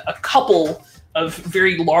a couple of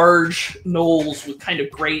very large gnolls with kind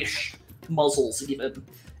of grayish muzzles, even,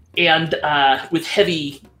 and with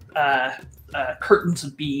heavy curtains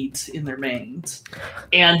of beads in their manes.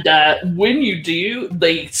 And when you do,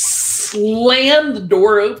 they slam the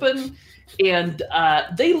door open, and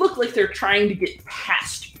they look like they're trying to get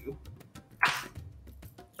past you.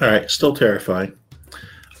 All right. Still terrifying.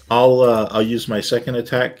 I'll use my second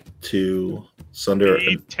attack to sunder.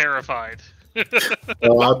 Be terrified.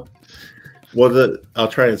 I'll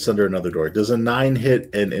try and sunder another door. Does a 9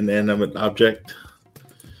 hit an inanimate object?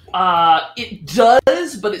 It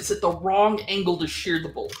does, but it's at the wrong angle to shear the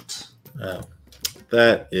bolt. Oh,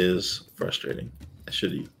 that is frustrating. I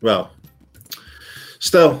should. Well,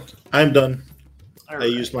 still, I'm done. All I right.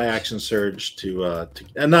 used my action surge to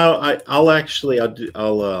and now I'll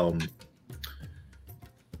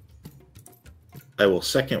I will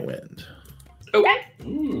second wind Okay.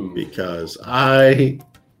 Ooh. because I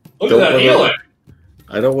Look at that healing.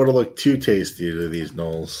 don't want to look too tasty to these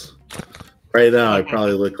gnolls. Right now, I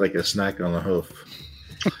probably look like a snack on a hoof.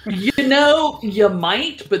 You know, you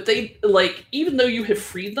might, but they, like, even though you have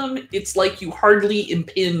freed them, it's like you hardly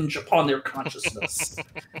impinge upon their consciousness.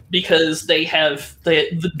 Because they have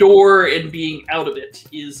the door and being out of it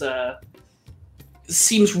is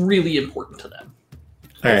seems really important to them.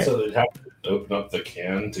 All right. So they'd have to open up the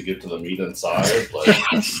can to get to the meat inside. Like,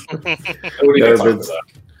 nobody has time for that.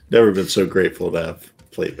 Never been so grateful to have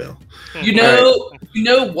plate mail. You know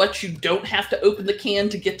what you don't have to open the can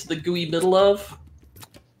to get to the gooey middle of?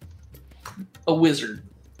 A wizard.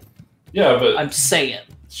 Yeah, but I'm saying.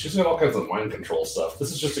 she's got all kinds of mind control stuff.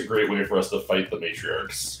 This is just a great way for us to fight the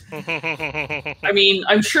matriarchs. I mean,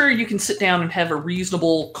 I'm sure you can sit down and have a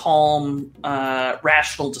reasonable, calm,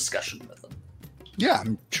 rational discussion with them. Yeah,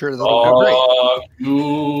 I'm sure that'll go great.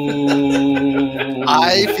 Ooh.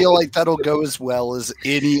 I feel like that'll go as well as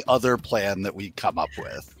any other plan that we come up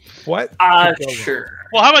with. What? Sure.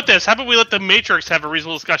 Well, how about this? How about we let the Matrix have a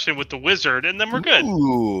reasonable discussion with the wizard, and then we're good.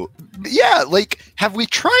 Ooh. Yeah, like, have we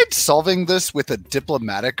tried solving this with a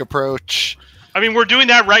diplomatic approach? I mean, we're doing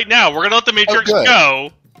that right now. We're gonna let the Matrix good.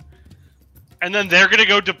 go, and then they're gonna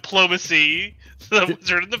go diplomacy the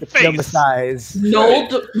wizard in the face. Diplomatize.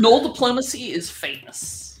 Null diplomacy is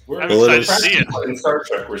famous. We're I'm Well, excited to see it. in Star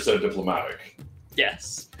Trek, we're so diplomatic.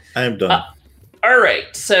 Yes. I am done. All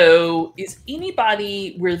right. So, is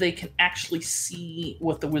anybody where they can actually see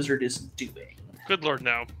what the wizard is doing? Good lord,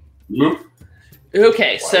 no. Whoop. Okay. Why would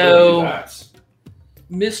I do So, that?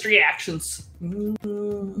 mystery actions.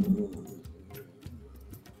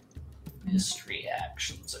 Mystery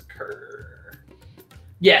actions occur.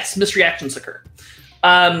 Yes, mystery actions occur.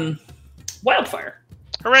 Wildfire.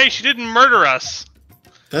 Hooray! She didn't murder us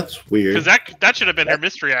That's weird. because that should have been her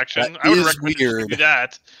mystery action. that I would is recommend you weird. do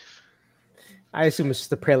that. I assume it's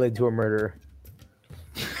just a prelude to a murder.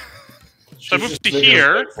 So I She's moved just to making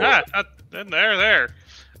here. us wait for it. And there.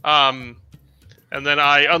 And then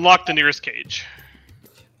I unlocked the nearest cage.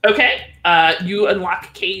 Okay. You unlock a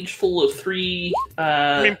cage full of 3.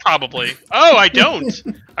 I mean, probably. Oh, I don't.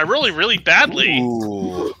 I really, really badly.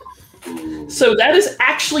 Ooh. So that is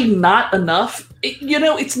actually not enough.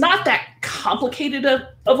 It's not that complicated of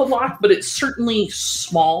a lock, but it's certainly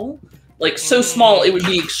small. Like, so small, it would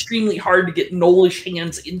be extremely hard to get Knowlish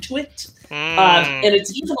hands into it. And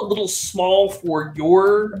it's even a little small for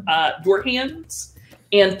your hands.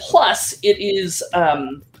 And plus, it is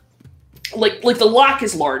like the lock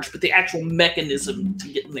is large, but the actual mechanism to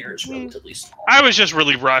get in there is relatively small. I was just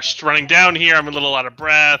really rushed. Running down here, I'm a little out of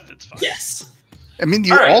breath. It's fine. Yes. I mean,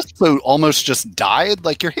 you All right. also almost just died.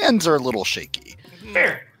 Like, your hands are a little shaky.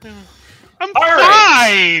 Fair. I'm All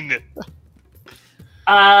right.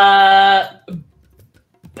 fine.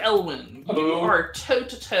 Belwyn, you Hello. are toe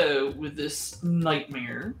to toe with this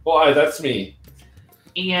nightmare. Why, that's me.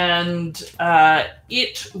 And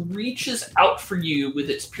it reaches out for you with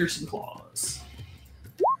its piercing claws.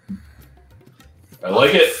 I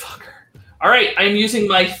like it. Fucker. All right, I'm using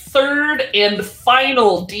my third and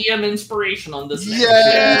final DM inspiration on this. next Yay!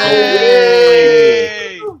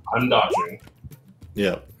 Yay! I'm dodging.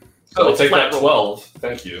 Yep. I'll it's take flat that roll. 12.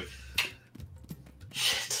 Thank you.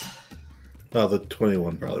 Shit. Well, the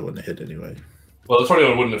 21 probably wouldn't have hit anyway. Well, the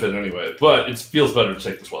 21 wouldn't have hit anyway, but it feels better to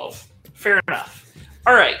take the 12. Fair enough.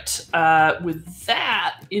 All right. With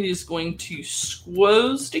that, it is going to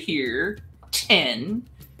squoze to here 10.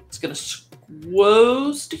 It's going to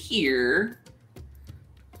squoze to here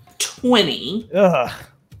 20. Ugh.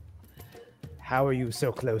 How are you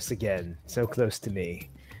so close again? So close to me.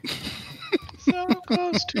 So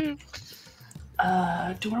close to. Do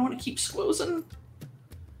I want to keep squozing?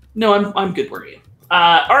 No, I'm good where I am.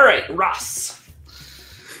 All right, Ross.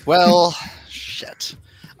 Well, shit.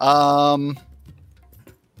 You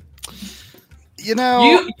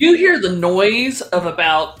hear the noise of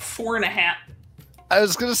about 4.5, I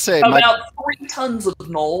was gonna say my about 3 tons of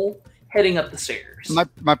Knoll heading up the stairs.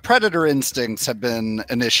 my predator instincts have been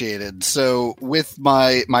initiated. So with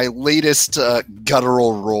my latest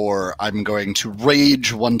guttural roar, I'm going to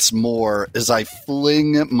rage once more as I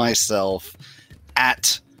fling myself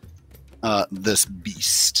at this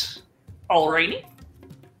beast. Alrighty.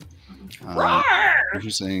 Roar!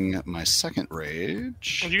 Using my second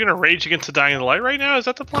rage. Are you gonna rage against the dying light right now? Is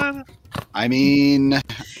that the plan? I mean,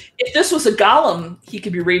 If this was a golem, he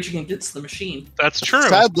could be raging against the machine. That's true.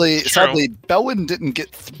 sadly, It's true. Belwyn didn't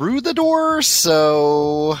get through the door,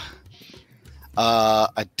 so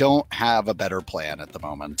I don't have a better plan at the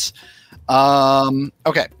moment.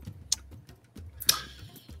 Okay.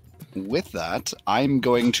 with that, I'm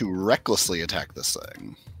going to recklessly attack this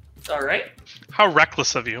thing. All right. How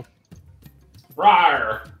reckless of you.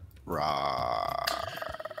 Rawr! Rawr.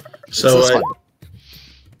 So It's this one.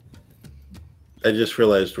 I just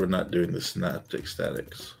realized we're not doing the synaptic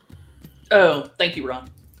statics. Oh, thank you, Ron.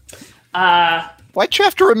 Why'd you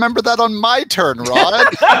have to remember that on my turn, Rod?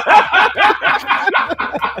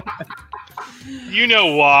 You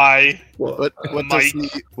know why. Well,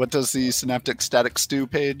 What does the synaptic statics do,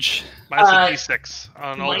 Paige? Minus a d6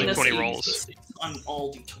 on all minus d20 a rolls. on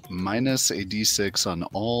all d20. Minus a d6 on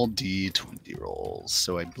all d20 rolls.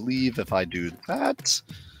 So I believe if I do that,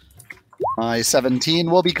 my 17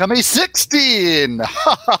 will become a 16! Ha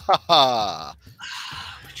ha ha ha!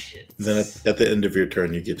 then at the end of your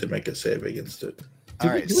turn, you get to make a save against it. All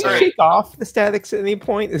right, Do we so shake off the statics at any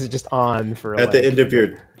point? Is it just on for At the end of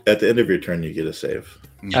your turn, you get a save.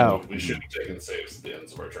 Oh. We should be taking saves at the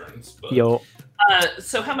ends of our turns. But... Yo,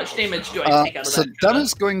 So how much damage do I take out of so that? that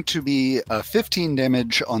is going to be 15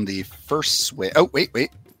 damage on the first swing. Oh, wait.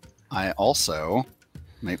 I also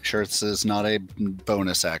make sure this is not a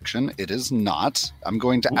bonus action. It is not. I'm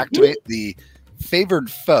going to activate the favored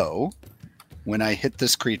foe when I hit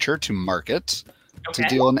this creature to mark it to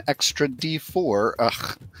deal an extra d4.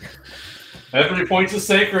 Ugh. Every point is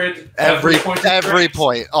sacred. Every point. Is great.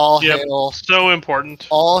 point. All Yep. hail. So important.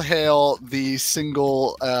 All hail the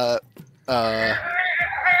single.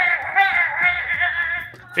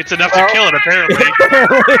 It's enough to kill it, apparently.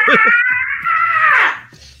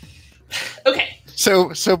 Okay.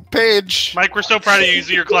 So Paige. Mike, we're so proud of you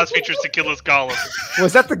using your class features to kill this golem.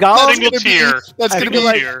 was that the golem? Single tier. That's I going to feel be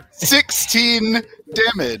like- Tier. 16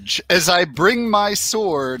 damage as I bring my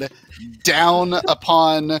sword down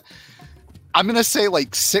upon. I'm going to say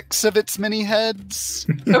like 6 of its many heads.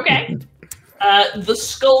 Okay. The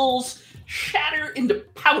skulls shatter into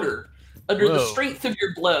powder under the Whoa. strength of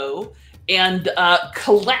your blow and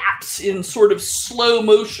collapse in sort of slow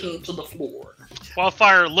motion to the floor.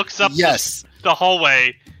 Wildfire looks up Yes. the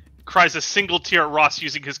hallway, cries a single tear at Ross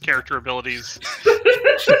using his character abilities.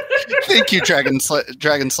 Thank you, Dragon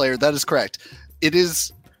Slayer. That is correct. It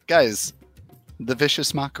is, guys, the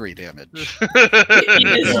vicious mockery damage.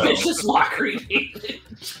 It is vicious mockery.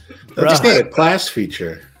 That's Right. not a class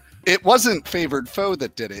feature. It wasn't favored foe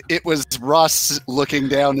that did it. It was Ross looking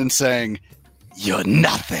down and saying, "You're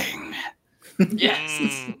nothing." Yes,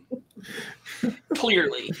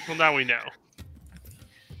 clearly. Well, now we know.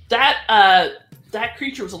 That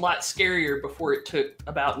creature was a lot scarier before it took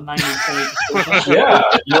about 90 points. Yeah,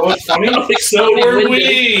 you know what's funny? So were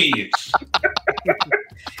we. And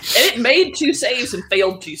it made 2 saves and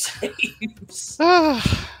failed 2 saves.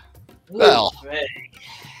 Well. Okay.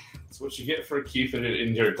 That's what you get for keeping it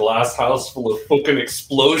in your glass house full of fucking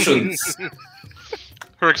explosions.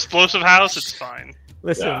 Her explosive house, it's fine.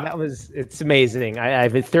 Listen, Yeah. it's amazing.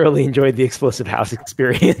 I've thoroughly enjoyed the explosive house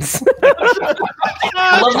experience.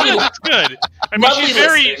 Lovely. That's good. I mean, Lovely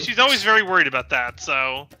listening. she's always very worried about that,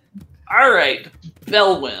 so. All right,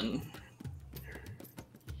 Belwyn.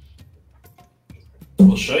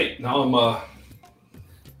 Well, shite. Now I'm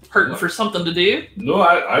Hurting for something to do? No,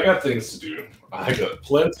 I got things to do. I got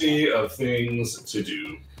plenty of things to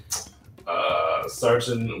do.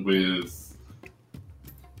 Starting with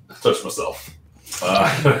touch myself. I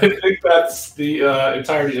think that's the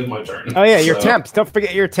entirety of my turn. Oh yeah, your So, temps. Don't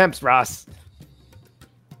forget your temps, Ross.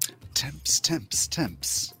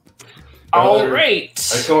 Temps. All I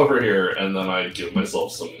right. come over here and then I give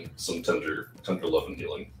myself some tender love and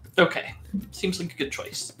healing. Okay. Seems like a good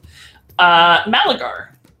choice. Malagar.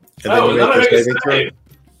 And then you then I make make a a saving throw. save.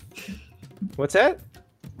 What's that?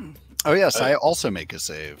 Oh yes, I also make a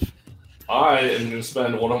save. I am going to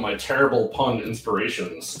spend one of my terrible pun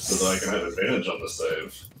inspirations so that I can have advantage on this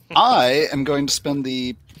save. I am going to spend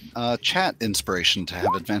the chat inspiration to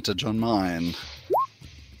have advantage on mine.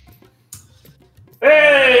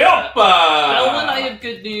 Hey, Belwyn, I oppa! have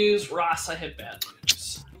good news. Ross, I have bad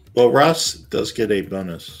news. Well, Ross does get a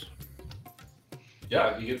bonus.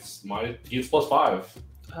 Yeah, he gets +5.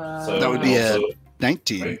 So That would be also-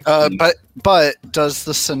 19. 19. But does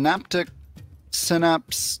the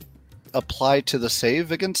synapse apply to the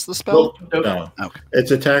save against the spell? Well, No. Okay.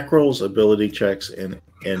 It's attack rolls, ability checks, and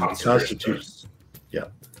constitution.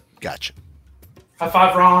 Gotcha. High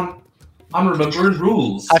five, Ron. I'm remembering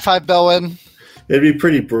rules. High five, Belwyn. It'd be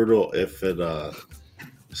pretty brutal if it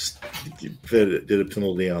did a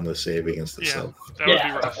penalty on the save against Yeah. itself. That would be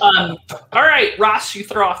rough. All right, Ross, you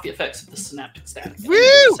throw off the effects of the synaptic static. Woo!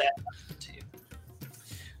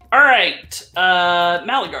 All right,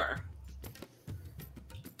 Malagar.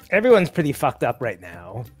 Everyone's pretty fucked up right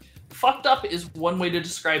now. Fucked up is one way to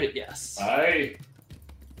describe it, yes.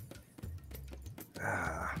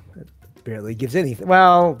 It barely gives anything.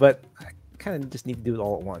 Well, but I kind of just need to do it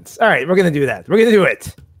all at once. All right, we're gonna do that. We're gonna do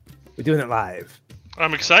it. We're doing it live.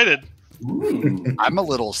 I'm excited. Ooh, I'm a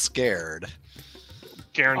little scared. I'm a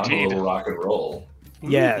Guaranteed. little rock and roll.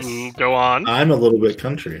 Yes. Ooh, go on. I'm a little bit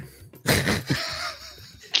country.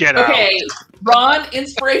 Get out. Okay, Ron,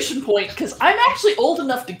 inspiration point, because I'm actually old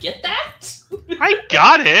enough to get that. I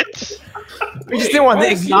got it. We just didn't want to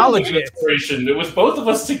Why is he acknowledge doing it. inspiration? It was both of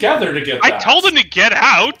us together to get that. I told him to get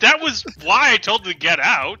out. That was why I told him to get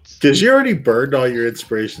out. Because you already burned all your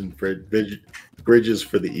inspiration bridges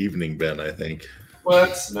for the evening, Ben, I think.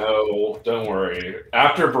 What? No, don't worry.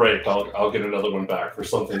 After break, I'll get another one back for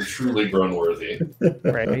something truly grown-worthy.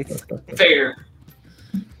 Right. Fair.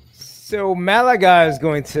 So Malaga is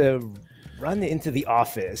going to run into the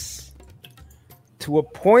office to a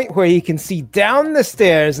point where he can see down the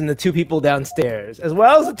stairs and the two people downstairs, as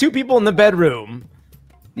well as the two people in the bedroom.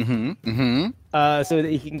 So that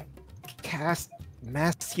he can cast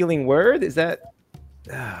Mass Healing Word. Is that?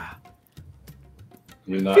 I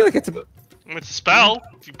I feel like it's a It's a spell.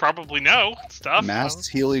 You probably know stuff. Mass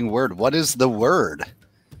healing word. What is the word?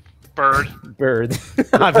 Bird. bird.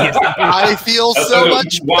 Obviously. I feel That's so like a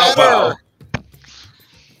much wow. better.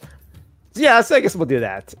 Yeah, so I guess we'll do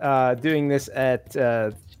that. Doing this at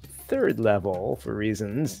third level for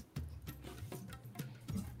reasons.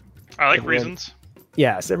 I like Everyone- reasons.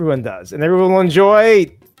 Yes, everyone does. And everyone will enjoy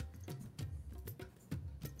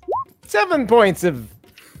 7 points of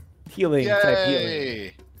healing. Type healing.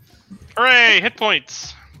 Yay! Hooray! Hit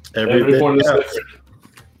points. Every bit point is counts. different.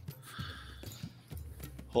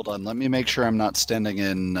 Hold on, let me make sure I'm not standing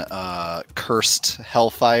in cursed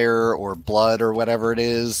hellfire or blood or whatever it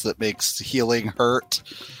is that makes healing hurt.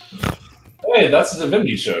 Hey, that's a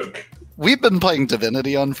divinity joke. We've been playing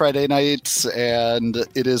Divinity on Friday nights, and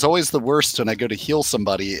it is always the worst when I go to heal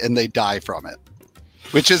somebody and they die from it,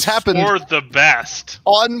 which has happened Or the best.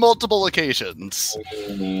 on multiple occasions.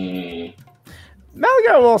 Mm,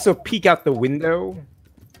 Malaga will also peek out the window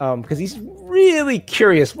because he's really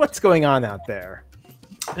curious what's going on out there.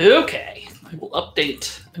 Okay, I will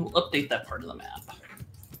update that part of the map.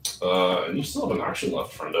 and you still have an action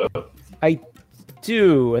left, friendo. I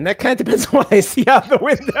do, and that kind of depends on what I see out the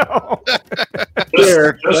window.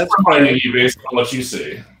 Here, Just that's reminding you based on what you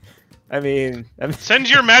see. I mean, Send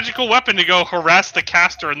your magical weapon to go harass the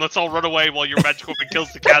caster, and let's all run away while your magical weapon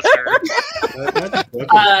kills the caster.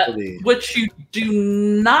 What you do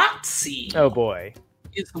not see oh boy.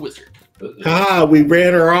 is the wizard. We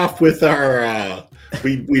ran her off with our.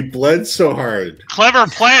 We bled so hard. Clever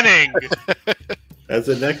planning. As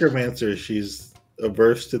a necromancer, she's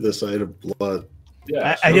averse to the sight of blood.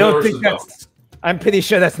 Yeah, I so don't there think was that's. I'm pretty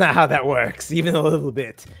sure that's not how that works, even a little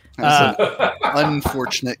bit. That's an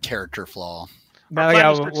unfortunate character flaw. Plans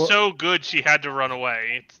Malaga were will, so good she had to run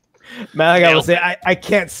away. Malaga will Nailed say, it. I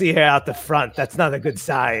can't see her out the front. That's not a good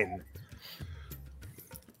sign.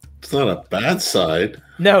 It's not a bad side.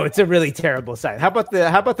 No, it's a really terrible sign. How about the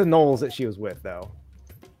gnolls that she was with, though?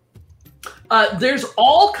 There's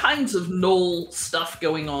all kinds of Knoll stuff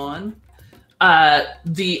going on.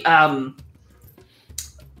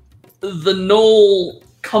 The Knoll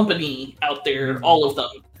company out there, all of them,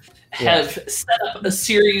 have set up a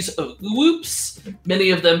series of whoops. Many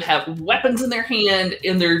of them have weapons in their hand,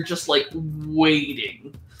 and they're just like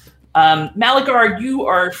waiting. Malagar, you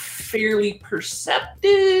are fairly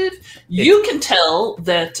perceptive. You can tell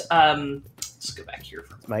that. Let's go back here.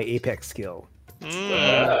 It's my apex skill. It's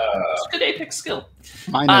a good apex skill.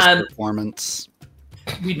 Mine is performance.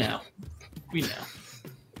 We know.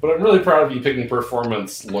 But I'm really proud of you picking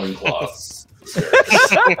performance loincloths.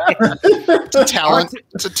 It's a talent.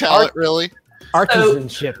 It's a talent, really.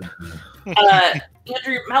 Artisanship.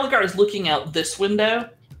 Andrew, Malagar is looking out this window.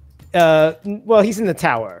 Well, he's in the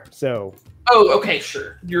tower, so Oh, okay,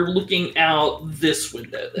 sure. You're looking out this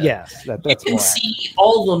window then. yes, You that's can more. see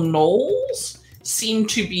all the gnolls seem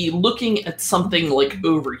to be looking at something like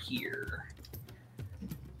over here.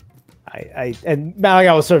 And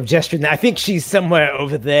Malaga was sort of gesturing. I think she's somewhere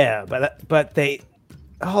over there, but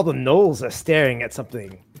all the gnolls are staring at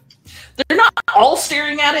something They're not all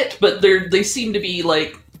staring at it, but they seem to be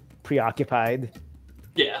like, preoccupied.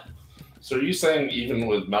 yeah. So are you saying even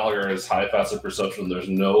with Malagar's high passive perception, there's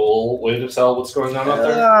no way to tell what's going on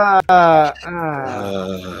out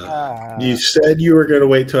there? You said you were going to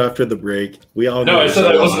wait till after the break. We all No, know I said I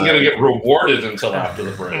it's a wasn't lie. going to get rewarded until after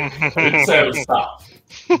the break. I didn't say I would stop.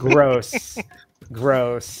 Gross.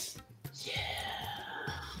 Gross.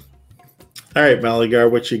 All right,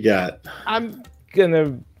 Malagar, what you got? I'm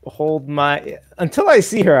gonna hold my until I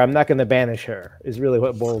see her. I'm not going to banish her. Is really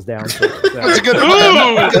what it boils down to. That's a good Ooh,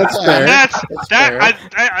 plan. Good plan.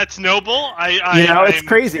 that's noble. It's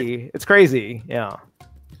crazy. It's crazy. Yeah,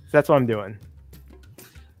 that's what I'm doing.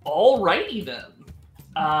 Alrighty then.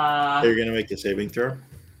 You're gonna make a saving throw.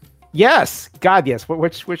 Yes, God, yes.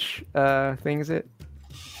 Which thing is it?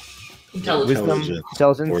 Intelligence. Wisdom,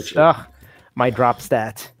 intelligence. Fortune. Ugh, my drop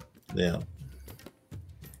stat. Yeah.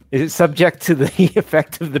 Is it subject to the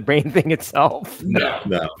effect of the brain thing itself? No.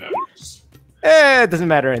 No. It doesn't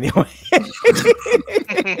matter anyway.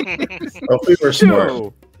 If we were smart,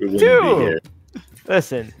 Two. we wouldn't Two. be here.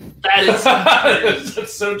 Listen, That is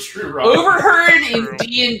That's so true, Rob. overheard in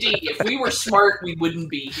D&D. If we were smart, we wouldn't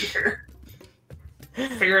be here.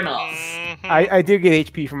 Fair enough. I do get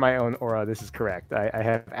HP from my own aura. This is correct. I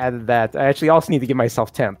have added that. I actually also need to give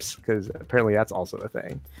myself temps because apparently that's also a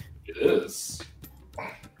thing. It is.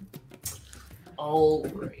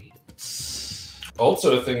 Alright.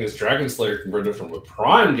 Also, a thing is Dragon Slayer converted from a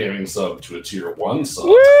Prime Gaming sub to a Tier 1 sub.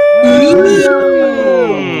 Is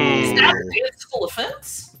that a fanciful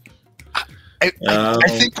offense? I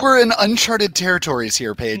think we're in uncharted territories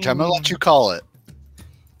here, Paige. I'm gonna let you call it.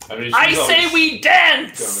 I mean, I she's say always we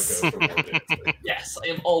dance! gonna go for more dancing. Yes, I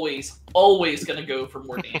am always gonna go for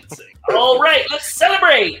more dancing. Alright, let's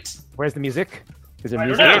celebrate! Where's the music? Is there I don't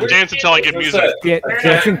music? I don't dance until I get What's music. that?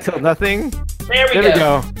 Dancing till nothing. There we There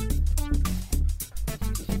go. we go.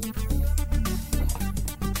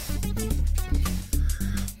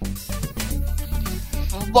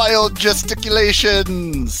 Wild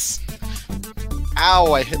gesticulations.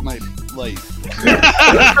 Ow! I hit my light.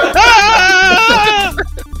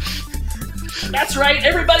 That's right,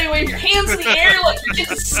 everybody wave your hands in the air like you're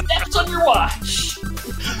getting steps on your watch.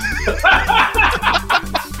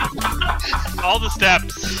 All the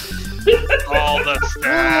steps. All the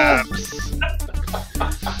steps.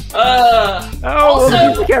 Oh, Also- will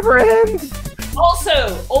music ever end?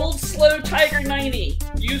 Also, Old Slow Tiger 90,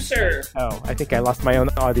 you sir. Oh, I think I lost my own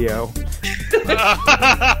audio.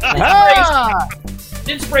 Ah!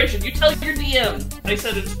 Inspiration, you tell your DM I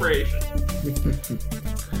said inspiration.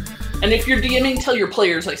 And if you're DMing, tell your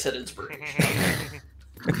players I said inspiration.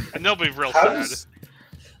 And they'll be real How sad.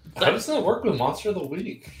 does that work with Monster of the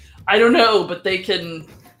Week? I don't know, but they can.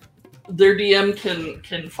 Their DM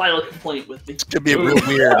can file a complaint with me. It's gonna be real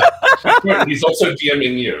weird. He's also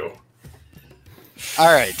DMing you.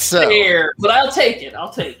 All right, so Fair, but I'll take it.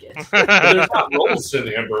 I'll take it. But there's not rolls in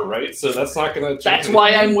Amber, right? So that's not going to change. That's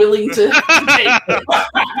why I'm willing to take it.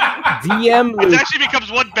 DM It loop. actually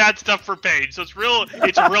becomes one bad stuff for Paige, so it's real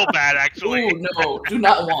bad actually. Ooh, no, do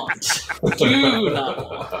not want. Do not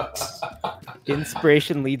want.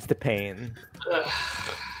 Inspiration leads to pain.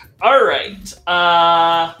 All right.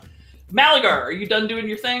 Malagar, are you done doing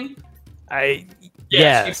your thing?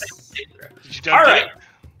 Yes. You can- Did you done All do right. it?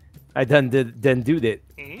 I done did it. Did do it.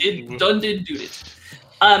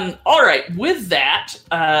 All right. With that,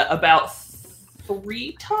 about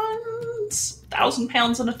 3 tons, 1,000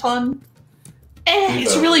 pounds in a ton.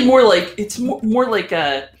 It's really more like more like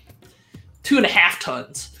 2.5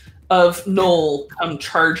 tons of Knoll come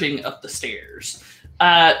charging up the stairs.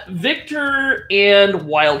 Victor and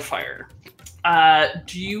Wildfire,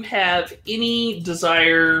 do you have any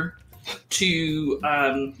desire to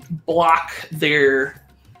block their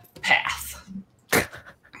path?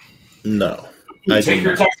 No. I Take do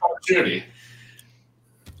your not. text opportunity.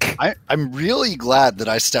 I'm really glad that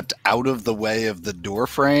I stepped out of the way of the door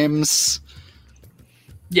frames.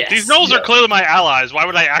 Yes. These gnolls are clearly my allies. Why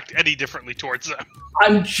would I act any differently towards them?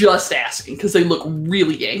 I'm just asking because they look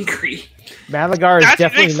really angry. Malagar is That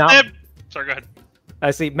definitely makes not. them- Sorry, go ahead.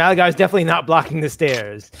 I see. Malagar is definitely not blocking the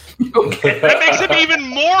stairs. Okay. That makes them even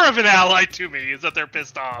more of an ally to me. Is that they're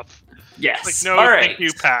pissed off? Yes. Like, no, All right. thank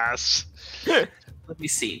you, pass. Let me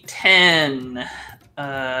see. 10.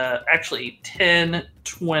 Actually, 10,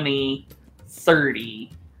 20,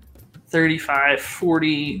 30, 35,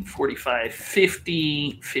 40, 45,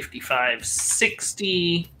 50, 55,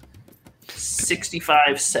 60,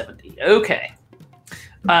 65, 70. Okay.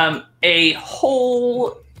 A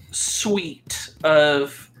whole suite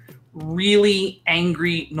of really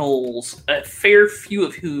angry gnolls, a fair few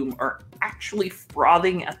of whom are actually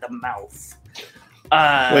frothing at the mouth.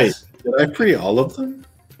 Wait, did I free all of them?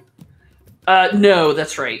 No,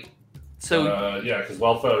 that's right. So, Yeah, because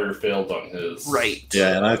Wildfire failed on his. right.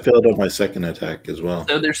 Yeah, and I failed on my second attack as well.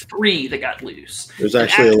 So there's 3 that got loose. There's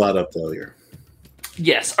actually a lot of failure.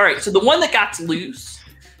 Yes. All right. So the one that got loose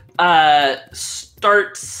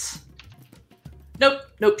starts.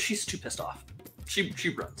 Nope. She's too pissed off. She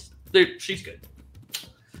runs. She's good.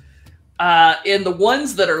 And the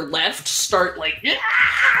ones that are left start like, "Yeah!"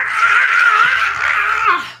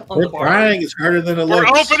 on We're the bar. trying. It's harder than it We're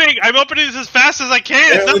looks. opening. I'm opening this as fast as I can.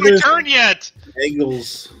 It's Yeah, not my there's- turn yet.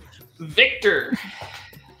 Angles. Victor.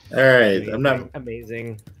 All right. I'm not.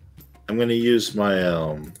 Amazing. I'm going to use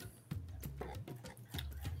my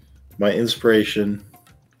my inspiration.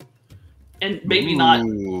 And maybe not Ooh.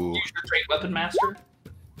 use your Great Weapon Master.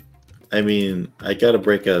 I mean, I got to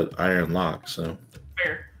break a iron lock. So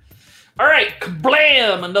Fair. All right,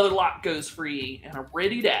 kablam! Another lock goes free, and a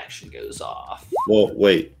ready to action goes off. well,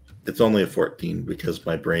 wait. It's only a 14 because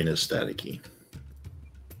my brain is staticky.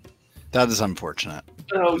 That is unfortunate.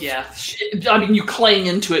 Oh yeah, I mean you clang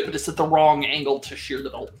into it, but it's at the wrong angle to shear the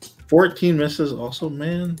bolt. 14 misses. Also,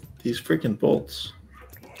 man, these freaking bolts.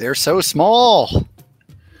 They're so small.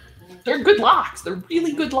 They're good locks. They're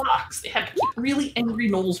really good locks. They have to keep really angry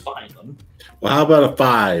gnolls behind them. Well, how about a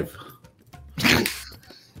 5?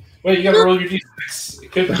 Wait, you gotta roll your d6.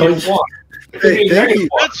 It could be a 1. It could Hey, be a thank negative you.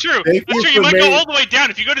 1. That's true. Thank That's you true. for You might go making- all the way down.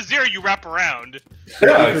 If you go to 0, you wrap around. Yeah, Thank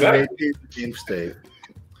you for exactly. maintaining the game state.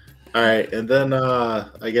 All right, and then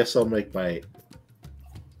I guess I'll make my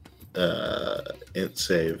int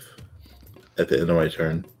save at the end of my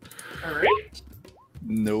turn. All right.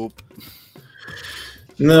 Nope.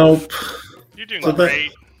 Nope. You're doing So that-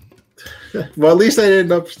 great. Well, at least I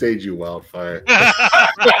didn't upstage you, Wildfire.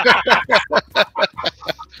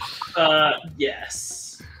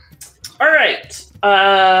 Yes. All right.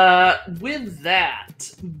 With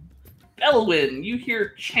that, Belwyn, you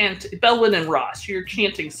hear Belwyn and Ross, you're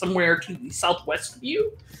chanting somewhere to the southwest of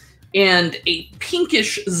you, and a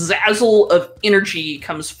pinkish zazzle of energy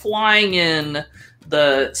comes flying in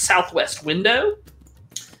the southwest window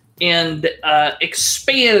and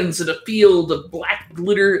expands in a field of black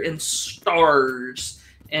glitter and stars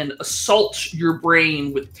and assaults your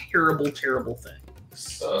brain with terrible, terrible things.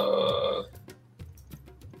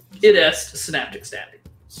 It est synaptic static.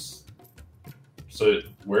 So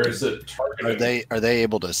where is it targeting? Are they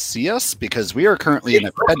able to see us? Because we are currently in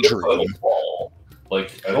a bedroom.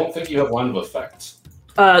 Like, I don't think you have line of effect.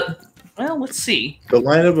 Well, let's see. The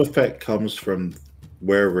line of effect comes from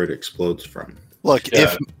wherever it explodes from. Look,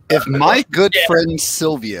 Yeah. if my good friend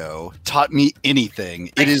Silvio taught me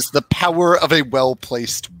anything, it is the power of a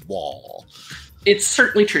well-placed wall. It's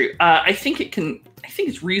certainly true. I think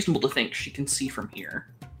it's reasonable to think she can see from here.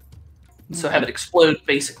 So have it explode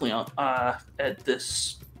basically on at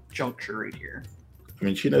this juncture right here. I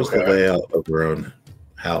mean, she knows Okay. the layout of her own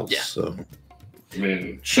house, Yeah. so I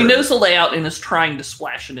mean, She knows the layout and is trying to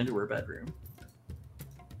splash it into her bedroom.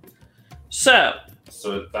 So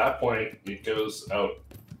So at that point, it goes out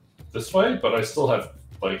this way, but I still have,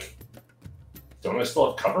 like, don't I still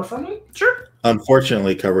have cover from it? sure.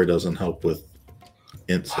 unfortunately, cover doesn't help with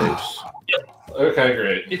int saves. Okay,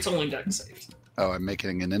 great. It's only deck saves. Oh, I'm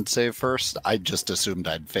making an int save first? I just assumed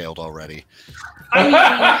I'd failed already.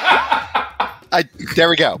 There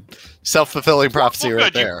we go. Self-fulfilling prophecy Well,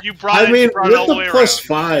 right good. there. You brought I mean, it all the way with the plus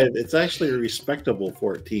around. 5, it's actually a respectable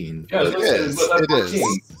 14. Yeah, It is, that's it is.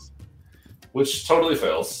 14, which totally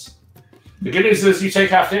fails. The good news is you take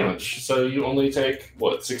half damage, so you only take,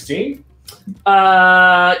 what, 16?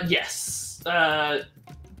 Yes.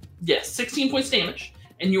 Yes, 16 points damage,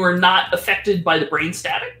 and you are not affected by the brain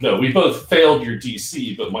static. No, we both failed your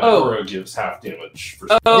DC, but my Oh. aura gives half damage. For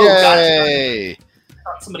Oh, gotcha. Yay! I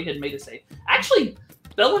thought somebody had made a save. Actually,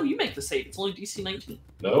 Bellum, you make the save. It's only DC 19.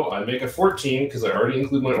 No, I make a 14 because I already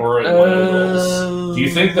include my aura in my rolls. Do you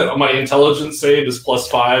think that my intelligence save is plus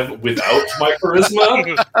 5 without my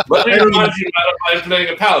charisma? Let me remind you that I'm playing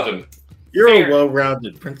a paladin. You're Fair. a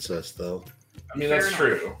well-rounded princess, though. I mean, Fair that's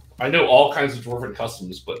enough. true. I know all kinds of dwarven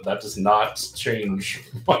customs, but that does not change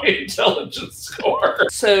my intelligence score.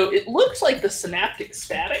 So it looks like the synaptic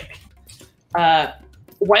static,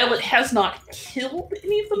 while it has not killed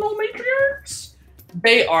any of the null matriarchs,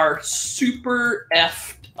 they are super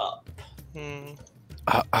effed up. Hmm.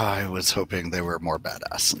 I was hoping they were more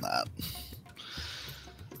badass than that.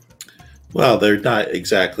 Well, they're not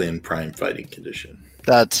exactly in prime fighting condition.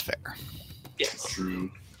 That's fair. Yes.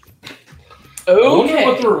 True. I wonder what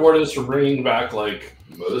Okay. the reward is for bringing back, like,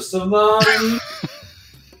 most of them.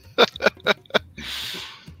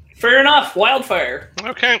 Fair enough. Wildfire.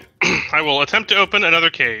 Okay, I will attempt to open another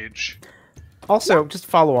cage. Also, just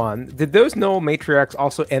follow on. Did those null matriarchs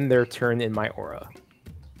also end their turn in my aura?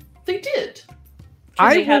 They did. Can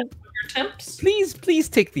I they have will- your temps? Please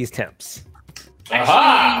take these temps.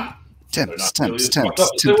 Aha! They're Temps, not temps, nearly as fucked temps,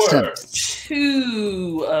 up as they temps, were. temps.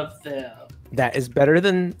 2 of them. That is better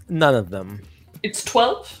than none of them. It's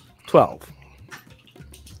 12. 12.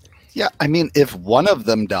 Yeah, I mean, if one of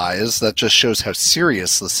them dies, that just shows how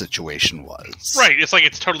serious the situation was. Right, it's like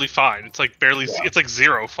it's totally fine. It's like barely, Yeah. it's like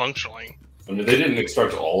 0 functioning. I mean, they didn't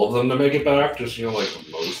expect all of them to make it back, just, like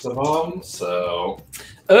most of them, so...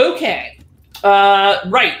 Okay.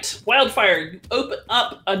 Right. Wildfire, you open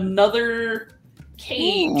up another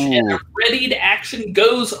cage, and a readied action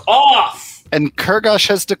goes off. And Kurgosh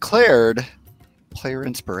has declared player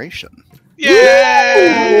inspiration.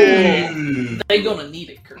 Yay! They're gonna need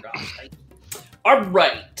it, Kurgosh. All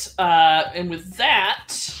right. And with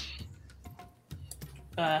that,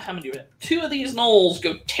 how many do we have? 2 of these gnolls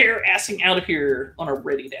go tear-assing out of here on a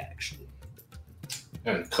readied action.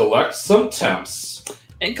 And collect some temps.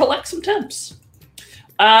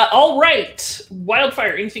 All right.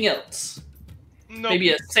 Wildfire, anything else? Nope. Maybe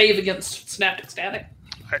a save against Synaptic Static?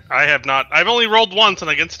 I have not. I've only rolled once, and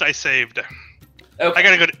against I saved. Okay.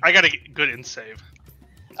 I got a good in save.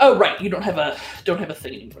 Oh, right. You don't have a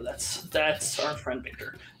thing anymore. That's our friend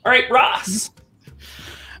Victor. All right, Ross.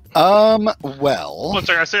 Well, One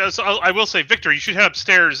second. I will say, Victor, you should head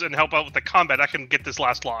upstairs and help out with the combat. I can get this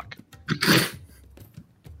last lock.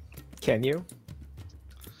 Can you?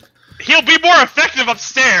 He'll be more effective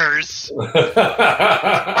upstairs.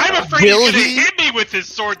 I'm afraid he's going to hit me with his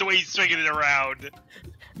sword the way he's swinging it around.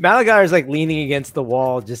 Malagar is like leaning against the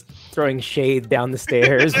wall, just throwing shade down the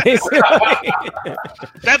stairs, basically.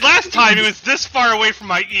 That last time it was this far away from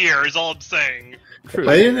my ear, is all I'm saying. If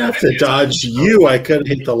I didn't have to dodge you, I could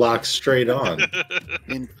hit the lock straight on.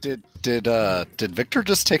 And did Victor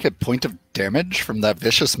just take a point of damage from that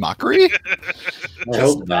vicious mockery? I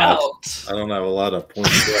hope not. Out. I don't have a lot of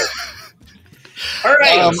points left. All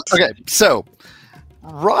right. Okay, so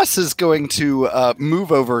Ross is going to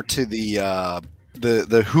move over to the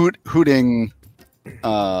hooting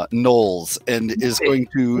gnolls and is going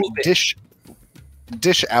to dish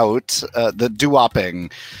out the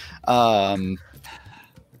doo-wopping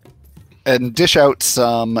and dish out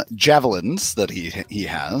some javelins that he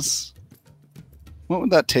has. What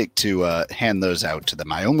would that take to hand those out to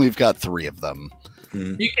them? I only have got 3 of them.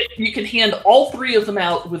 You can hand all 3 of them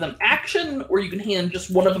out with an action, or you can hand just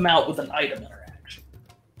one of them out with an item interaction.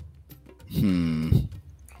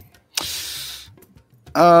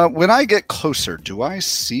 When I get closer, do I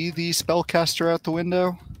see the spellcaster out the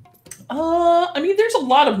window? I mean, there's a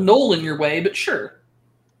lot of gnoll in your way, but sure.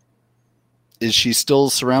 Is she still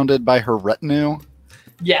surrounded by her retinue?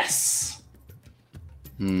 Yes.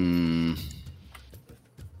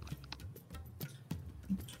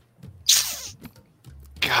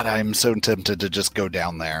 God, I'm so tempted to just go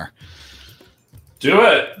down there. Do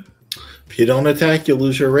it! If you don't attack, you'll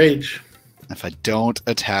lose your rage. If I don't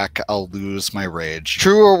attack, I'll lose my rage.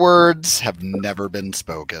 Truer words have never been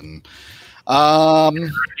spoken.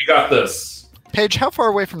 You got this. Paige, how far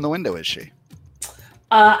away from the window is she?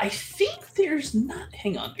 I think there's not...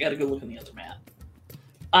 Hang on, I gotta go look in the other map.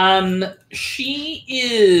 She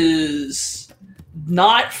is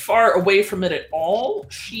not far away from it at all.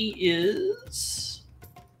 She is...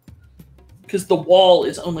 Because the wall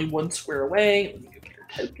is only 1 square away. Let me go get her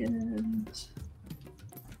tokens.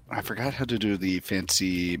 I forgot how to do the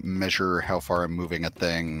fancy measure how far I'm moving a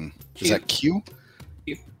thing. Is Q. that Q?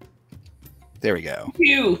 Q. There we go.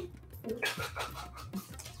 You.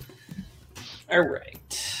 All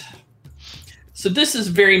right. So this is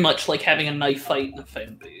very much like having a knife fight in a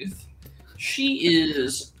phone booth. She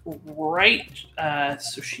is right.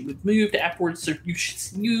 So she would move upwards. So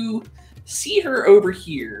you see her over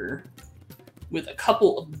here with a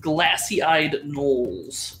couple of glassy-eyed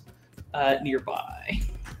gnolls nearby.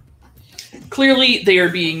 Clearly, they are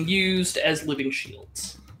being used as living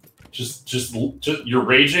shields. Just you're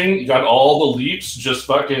raging. You got all the leaps. Just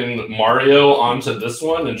fucking Mario onto this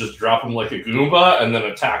one and just drop him like a Goomba and then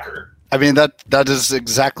attack her. I mean, that is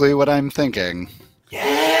exactly what I'm thinking.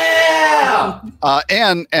 Yeah.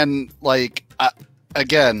 And like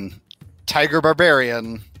again, Tiger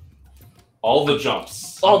Barbarian. All the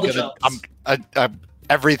jumps. All the jumps.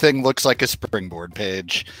 Everything looks like a springboard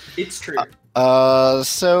page. It's true.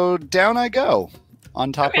 So down I go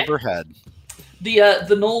on top of her head. The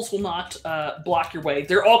gnolls will not block your way.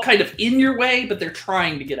 They're all kind of in your way, but they're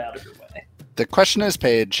trying to get out of your way. The question is,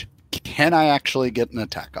 Paige, can I actually get an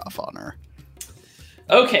attack off on her?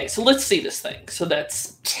 Okay, so let's see this thing. So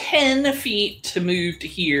that's 10 feet to move to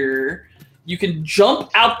here. You can jump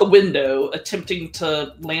out the window, attempting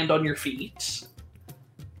to land on your feet.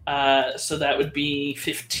 So that would be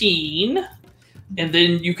 15. And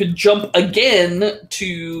then you could jump again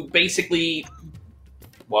to basically...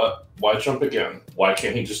 What? Why jump again? Why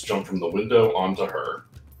can't he just jump from the window onto her?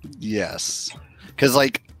 Yes. Because,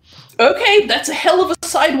 like... Okay, that's a hell of a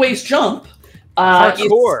sideways jump.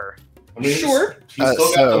 Hardcore. I mean, Sure. He's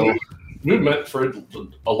still got the movement for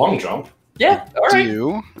a long jump. Yeah, all right.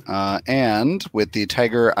 do. And with the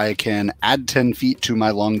tiger, I can add 10 feet to my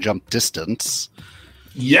long jump distance.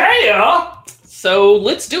 Yeah. So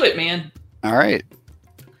let's do it, man. All right.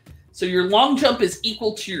 So your long jump is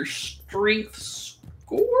equal to your strength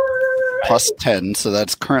score? Plus 10, so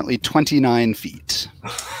that's currently 29 feet.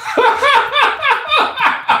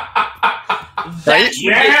 That's Yes!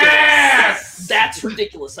 ridiculous. That's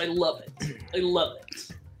ridiculous. I love it. I love it.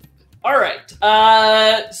 All right.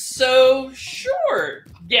 So sure.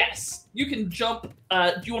 Yes, you can jump.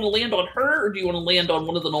 Do you want to land on her, or do you want to land on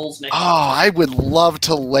one of the gnolls next? Oh, I would love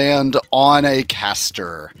to land on a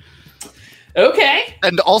caster. Okay.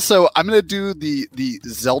 And also, I'm going to do the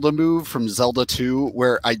Zelda move from Zelda 2,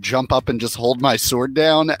 where I jump up and just hold my sword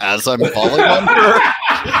down as I'm falling on her.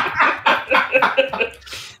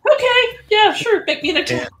 Okay. Yeah. Sure. Make me an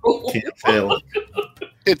attack roll. Can't fail.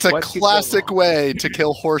 It's a What could go classic wrong? way to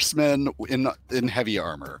kill horsemen in heavy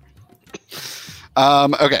armor.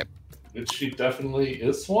 Okay. Which she definitely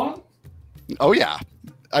is one. Oh yeah.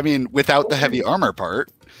 I mean, without the heavy armor part.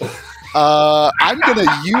 I'm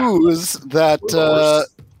gonna use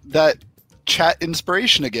that chat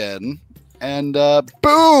inspiration again, and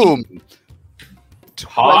boom,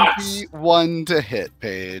 Hot. 21 to hit,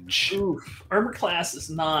 Paige. Oof. Armor class is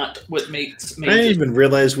not what makes I didn't even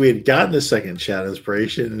realize we had gotten a second chat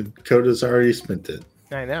inspiration, and Coda's already spent it.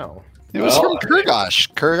 I know. It was Well, from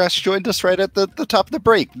Kurgosh. Kurgosh joined us right at the top of the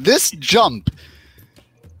break. This jump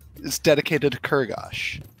is dedicated to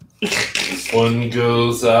Kurgosh. This one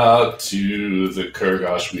goes out to the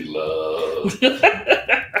Kurgosh we love.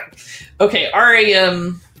 Okay, Ari,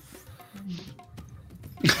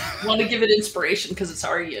 want to give it inspiration because it's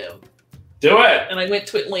REO. Do it. And I went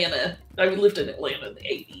to Atlanta. I lived in Atlanta in the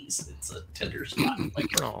 80s. It's a tender spot. Like,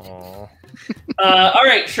 Aww. all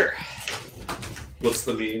right, sure. What's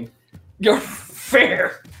the meme? You're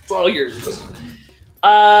fair. It's all yours.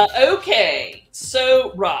 Okay,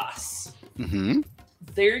 so Ross, Mm-hmm.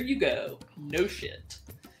 there you go. No shit.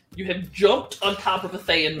 You have jumped on top of a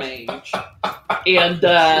Thayan mage, and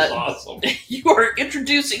This is awesome. you are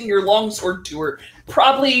introducing your longsword to her,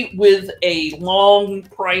 probably with a long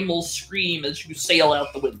primal scream as you sail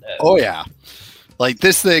out the window. Oh yeah. Like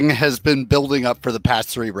this thing has been building up for the past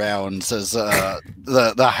 3 rounds as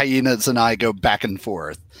the hyenas and I go back and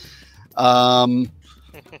forth.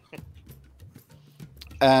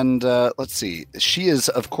 And let's see. She is,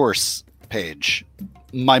 of course, Paige,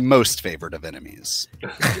 my most favorite of enemies.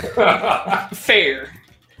 Fair.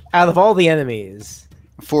 Out of all the enemies,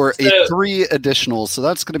 For So- a 3 additional, so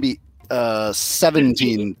that's going to be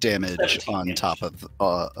 17 damage 17 on damage. top of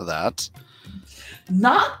that.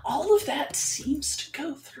 Not all of that seems to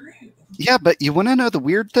go through. Yeah, but you want to know the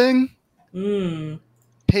weird thing? Hmm.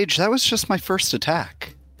 Paige, that was just my first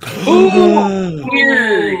attack. Ooh,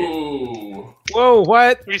 weird. Ooh. whoa!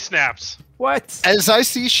 What? 3 snaps. What? As I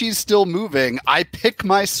see she's still moving, I pick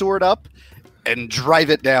my sword up and drive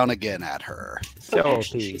it down again at her. So Okay, OP.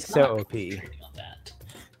 she's So not OP. concentrating on that.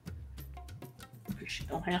 She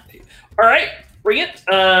don't have to. All right, bring it.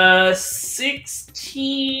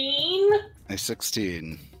 16. A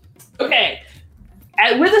 16. Okay.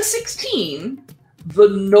 With a 16, the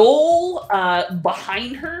knoll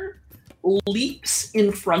behind her leaps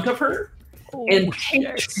in front of her and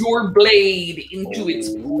takes your blade into its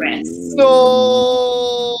breast,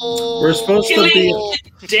 No! We're supposed to killing be.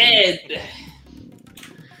 it dead.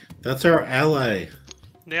 That's our ally.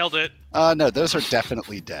 Nailed it. No, those are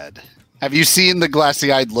definitely dead. Have you seen the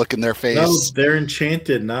glassy-eyed look in their No, face? they're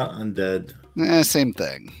enchanted, not undead. Same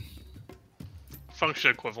thing.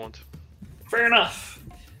 Function equivalent. Fair enough.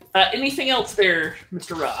 Anything else there,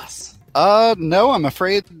 Mr. Ross? No, I'm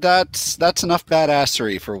afraid that's enough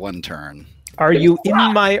badassery for one turn. Are you in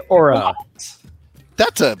my aura?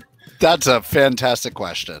 That's a fantastic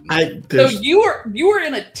question. So There's, you are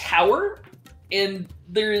in a tower, and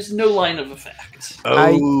there is no line of effect.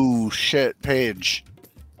 Oh shit, Paige.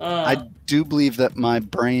 I Uh, do believe that my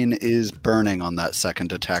brain is burning on that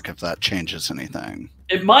second attack if that changes anything.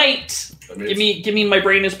 it might. I mean, Give me. My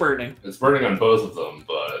brain is burning. it's burning on both of them,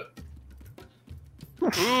 but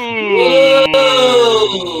Ooh.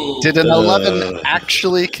 Whoa! Did an 11 Uh.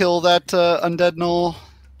 actually kill that undead knoll?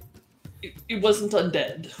 It wasn't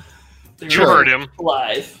undead. They You were heard him.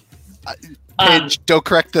 alive. Paige, don't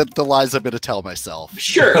correct the lies I'm going to tell myself.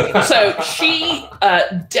 Sure. So she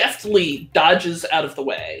deftly dodges out of the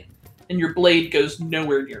way, and your blade goes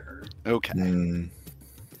nowhere near her. Okay.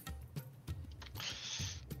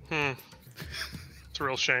 Hmm. It's a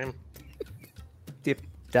real shame. Dip,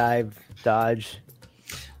 dive, dodge.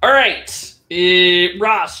 All right,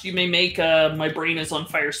 Ross, you may make my brain is on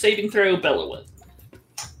fire saving throw. Bella would.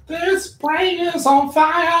 This brain is on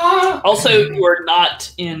fire. Also, you are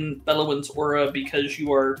not in Bellowin's aura because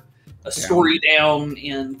you are a story down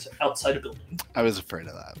and outside a building. I was afraid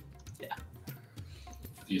of that.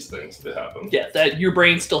 These things that happen. Yeah, that your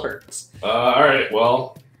brain still hurts. All right.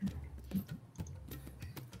 Well,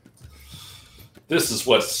 this is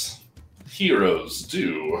what heroes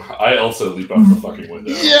do. I also leap out the fucking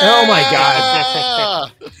window. Yeah! Oh my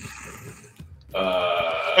god.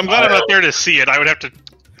 I'm glad I'm not there to see it. I would have to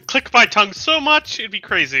click my tongue so much, it'd be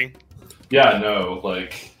crazy. Yeah, no,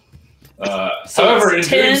 like. So However, in it's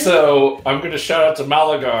doing 10. so, I'm going to shout out to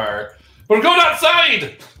Malagar. We're going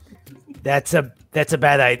outside. That's a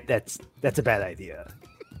bad idea. That's a bad idea.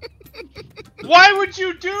 Why would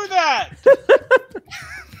you do that?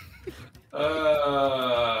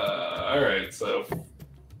 All right. So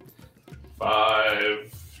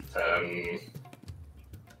 5, 10.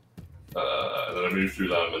 And then I move through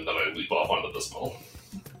them, and then I leap off onto this wall.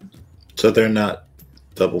 So they're not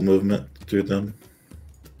double movement through them?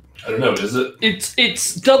 I don't know. Is it?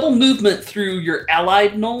 It's double movement through your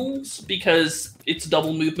allied gnolls because it's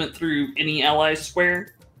double movement through any ally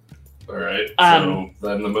square. All right. Um, So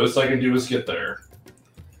then the most I can do is get there.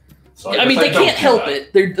 So I mean, guess they don't can't do help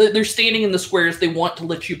that. it. They're standing in the squares. They want to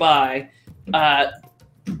let you by, but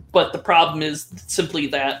the problem is simply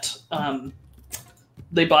that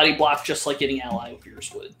they body block just like any ally of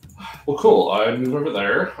yours would. Well, cool. I move over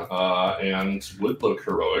there and would look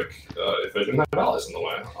heroic if I didn't have allies in the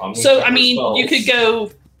way. So, I mean, you could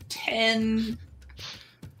go 10,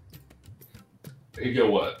 You could go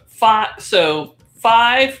what? 5. So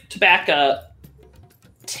 5 to back up,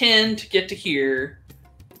 10 to get to here,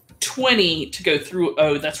 20 to go through.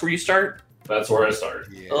 Oh, that's where you start. That's where I start.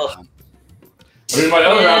 Yeah. Ugh. I mean, my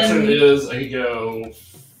other 10. option is I could go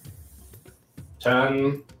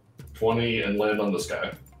 10, 20, and land on this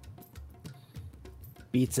guy.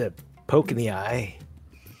 Beats a poke in the eye.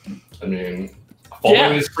 I mean, falling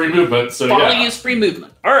Yeah. is free movement, so Falling yeah. is free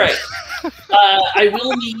movement. All right. I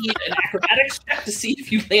will need an acrobatics check to see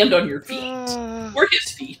if you land on your feet or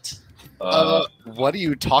his feet. What are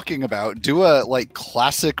you talking about? Do a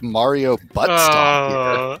classic Mario butt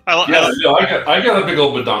stomp here. Yeah, no, I got a big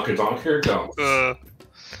old badonkadonk. Here it comes.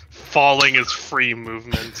 Falling is free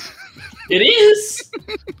movement. It is.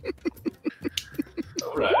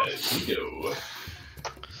 All right, here we go.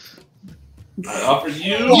 I offer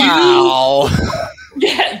you. Wow.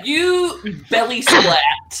 Yeah, you belly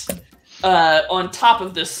splat on top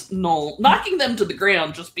of this gnoll, knocking them to the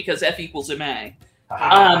ground just because F equals MA.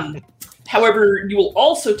 However, you will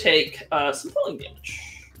also take some falling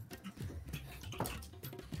damage.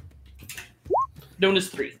 Known as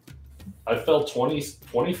 3. I fell 20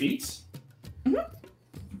 feet.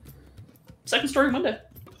 Second story window.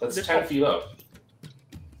 That's 10 feet up.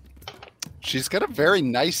 She's got a very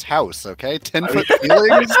nice house, okay? 10-foot I mean,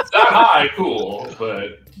 ceilings. it's not high, cool,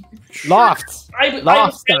 but Loft. I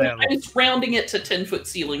was rounding it to 10-foot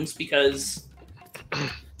ceilings because...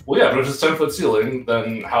 well, yeah. But if it's 10-foot ceiling,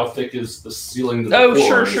 then how thick is the ceiling to the Oh,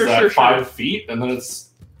 floor? sure, Is that sure. 5 feet, and then it's.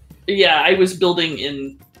 Yeah, I was building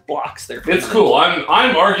in blocks there. It's cool. I'm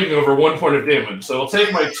arguing over 1 point of damage, so I'll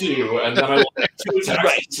take my 2, and then I will take 2 attacks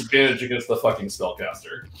Right. disadvantage against the fucking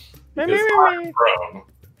spellcaster. Because I'm prone.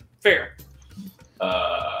 Fair.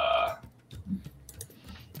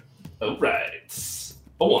 Alright.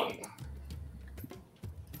 A 1.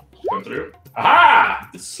 Come through. Aha!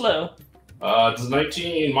 It's slow. Does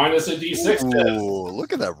 19 minus a d6 hit? Ooh,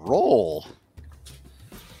 look at that roll.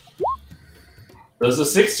 Does a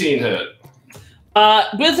 16 hit?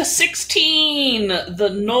 With a 16, the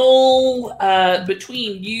gnoll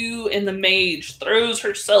between you and the mage throws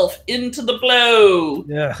herself into the blow,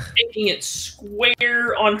 Yeah. taking it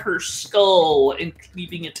square on her skull and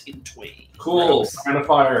cleaving it in twain. Cool. I'm gonna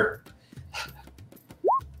fire.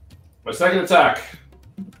 My second attack.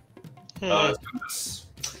 It's this.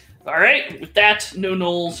 All right, with that, no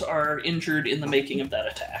gnolls are injured in the making of that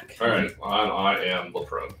attack. Alright, I am the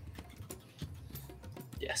pro.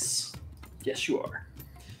 Yes. Yes, you are.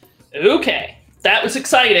 Okay, that was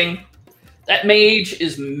exciting. That mage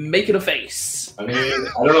is making a face. I mean,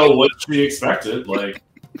 I don't know what she expected. Like,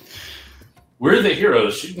 we're the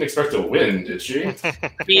heroes. She didn't expect to win, did she?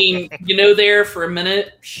 Being, there for a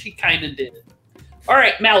minute, she kind of did. All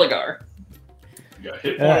right, Malagar. We got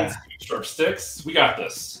hit points, sharp sticks. We got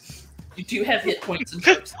this. You do have hit points and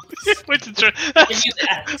sharp sticks. Wait, Give you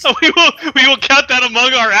that. so we will count that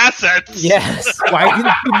among our assets. Yes. Why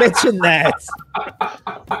didn't you mention that?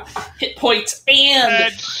 Hit points and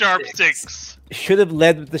And sharp sticks. Should have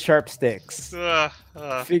led with the sharp sticks,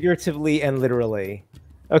 figuratively and literally.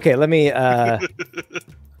 Okay, let me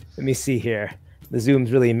see here. The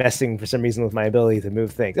Zoom's really messing for some reason with my ability to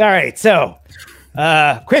move things. All right, so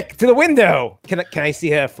quick to the window. Can I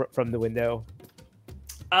see her from the window?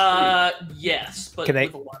 Yes, but Can I-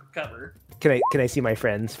 with a lot of cover. Can I see my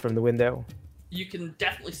friends from the window? You can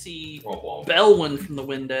definitely see Well. Belwyn from the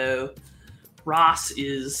window. Ross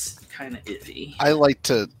is kind of iffy. I like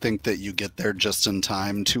to think that you get there just in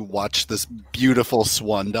time to watch this beautiful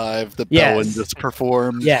swan dive that Yes. Bowen just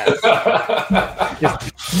performed. Yeah,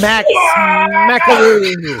 just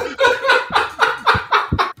smackaroo.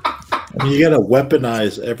 I mean, you gotta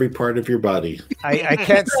weaponize every part of your body. I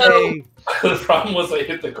can't say. The problem was I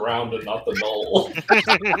hit the ground and not the null.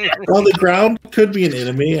 Well, the ground could be an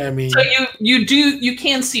enemy. I mean, So you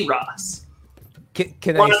can see Ross.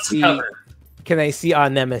 Can I Lots of see? cover. Can I see our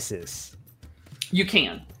nemesis? You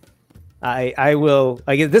can. I will.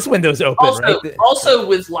 I guess this window's open, right? Also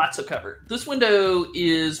with lots of cover. This window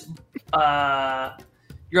is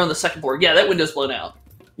you're on the second floor. Yeah, that window's blown out.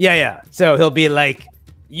 Yeah. So he'll be like,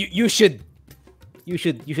 you should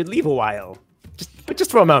leave a while,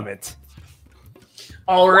 just for a moment.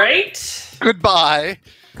 All right. Goodbye.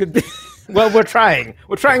 Could be. Well, we're trying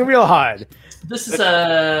real hard. This is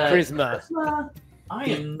a Charisma. I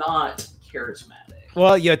am not charismatic.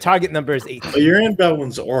 Well, your target number is 8. well, you're in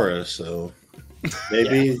Belwyn's aura, so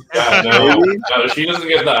maybe. Yeah, no, she doesn't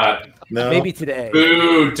get that. No, Maybe today.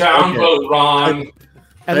 Boo, downvote Ron.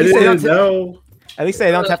 At I least I don't. didn't know. At least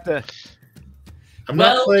I don't have to. I'm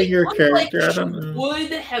not Well, playing your it looked like character. I she don't know.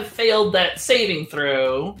 would have failed that saving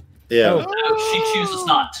throw, Yeah, so she chooses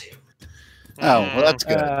not to. Oh, well, that's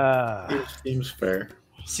good. seems fair.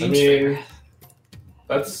 I Seems mean,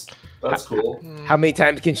 that's cool. How many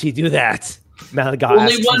times can she do that? Malaga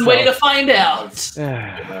only asks one way to himself. find out. You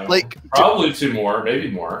know, Like, probably 2 more,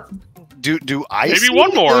 maybe more. do I Maybe see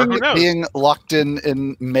one more, anything who knows? being locked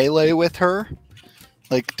in melee with her?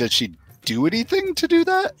 Like, does she do anything to do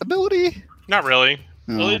that ability? Not really.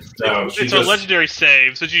 No. Well, it's No, she it's a just- legendary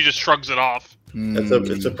save, so she just shrugs it off.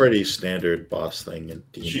 It's a pretty standard boss thing. In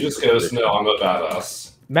D&D. She just goes, "No, I'm a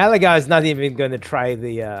badass." Malaga is not even going to try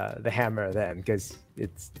the hammer then, because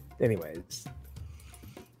it's anyways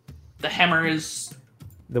The hammer is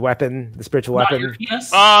the weapon, the spiritual not weapon. your penis.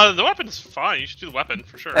 The weapon's fine. You should do the weapon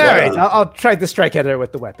for sure. All right, I'll try to strike at her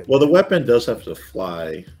with the weapon. Well, the weapon does have to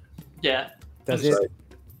fly. Yeah. Does It's it? like-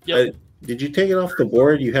 Yep. Did you take it off the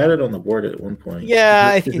board? You had it on the board at one point. Yeah,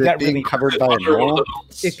 I Is think it it got being really covered by a Under one of roll?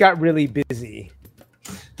 those. it got really busy.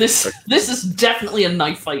 This is definitely a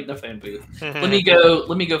knife fight in a fan booth. Mhm.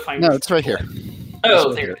 Let me go find No, it. it's right here.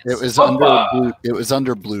 Oh, there it It is. was Opa. under blue, it was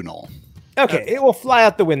under blue null. Okay, it will fly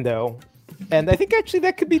out the window, and I think actually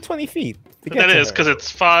that could be 20 feet. to get That to is her. because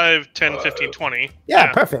it's 5, 10, 15, 20.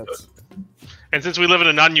 Yeah, perfect. And since we live in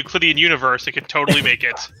a non-Euclidean universe, it can totally make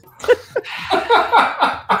it.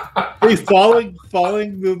 Hey,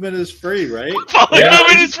 falling movement is free, right? Falling Yeah,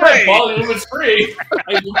 movement is free. Falling movement's free.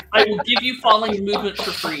 I will give you falling movement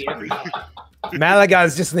for free every time. Malaga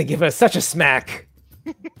is just going to give us such a smack.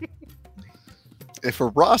 If a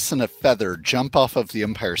Ross and a Feather jump off of the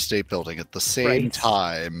Empire State Building at the same Right.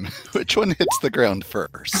 time, which one hits the ground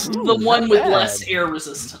first? The one with bad. less air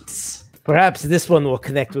resistance. Perhaps this one will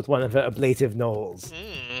connect with one of the ablative knolls.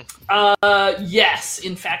 Yes,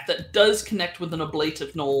 in fact, that does connect with an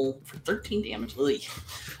ablative knoll for 13 damage. Ugh.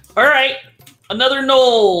 All right, another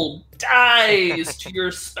knoll dies to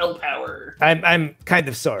your spell power. I'm kind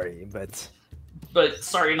of sorry, but But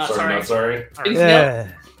sorry, not Sorry, not sorry.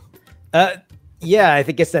 Anything else? yeah, I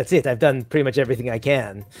guess that's it. I've done pretty much everything I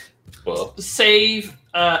can. Well, Save.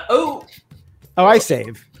 Oh, I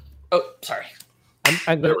save. sorry.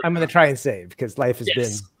 I'm gonna try and save because life has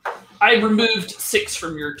Yes. I removed 6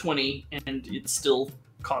 from your 20, and it still been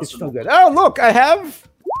caused it's still an- good. Oh look, I have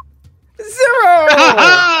 0.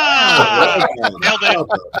 Ah! Nailed it.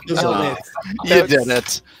 Nailed it. You did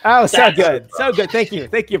it. Oh, so That's- good, so good. Thank you,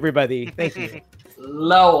 everybody. Thank you.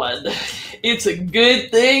 Lord, it's a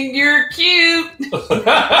good thing you're cute.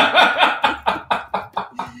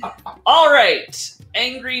 All right,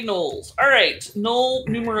 Angry Knolls. All right, Knoll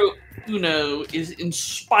numero uno is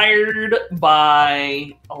inspired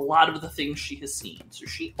by a lot of the things she has seen, so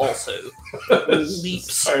she also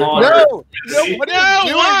leaps Sorry. on. No, what No, are you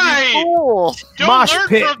doing? why? You fool? Don't Mosh learn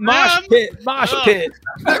pit, from mosh them. pit, mosh Ugh. pit.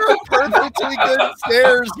 There are perfectly good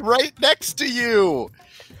stairs right next to you.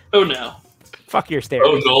 Oh no! Fuck your stairs.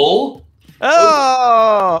 oh, Noel?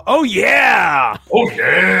 Oh yeah. Oh,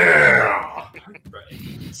 yeah!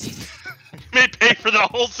 May pay for the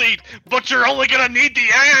whole seat, but you're only gonna need the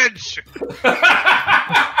edge.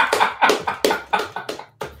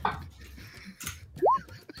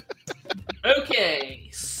 Okay,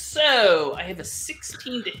 so So I have a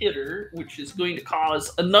 16 to hit her, which is going to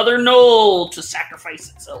cause another knoll to sacrifice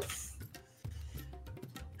itself.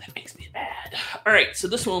 That makes me mad. All right, so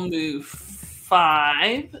this will move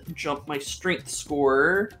 5, jump my strength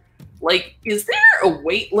score. Like, is there a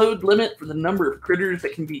weight load limit for the number of critters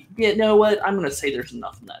that can be... You know what? I'm going to say there's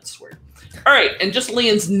enough in that, I swear. All right, and just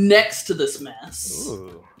lands next to this mess.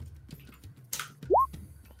 Ooh.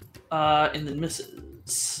 And then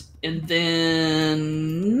misses. And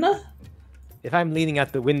then... If I'm leaning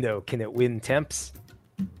out the window, can it win temps?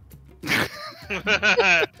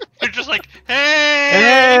 You're just like,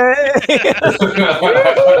 hey,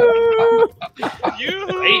 you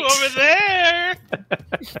Right. over there.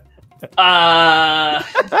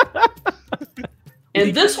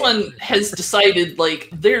 And this one has decided, like,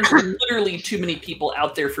 there's literally too many people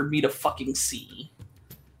out there for me to fucking see.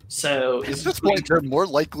 So At this point, they're more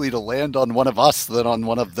likely to land on one of us than on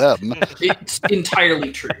one of them. it's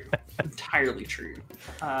entirely true. Entirely true.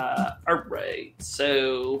 All right.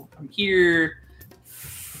 So I'm here.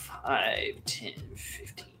 5, 10,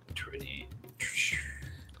 15, 20.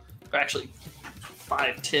 Actually,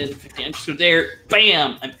 5, 10, 15. I'm just go there.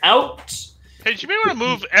 Bam! I'm out. Hey, you may want to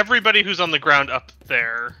move everybody who's on the ground up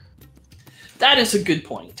there That is a good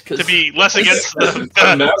point. to be less against the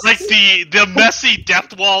messy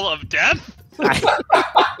depth wall of death.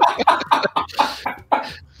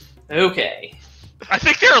 Okay. I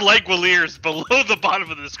think there are Leguiliers below the bottom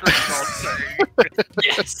of the screen. I'll say.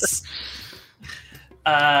 Yes.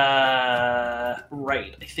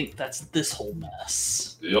 Right. I think that's this whole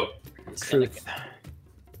mess. Yep. It's gonna Truth. go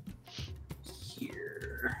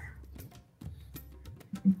here.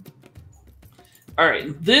 All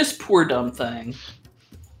right. This poor dumb thing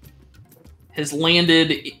has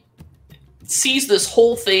landed, sees this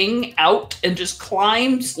whole thing out, and just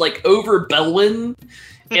climbs like over Belwyn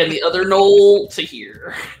and the other knoll to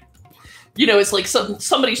here. You know, it's like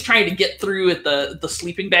somebody's trying to get through at the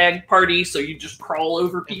sleeping bag party, so you just crawl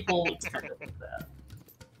over people. It's kind of like that.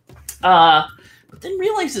 But then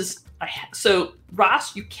realizes, so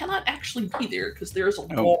Ross, you cannot actually be there because there's a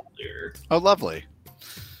wall there. Oh, lovely.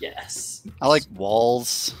 Yes. I like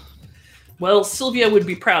walls. Well, Sylvia would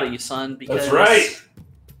be proud of you, son, because That's right.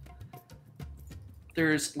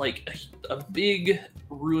 there's like a big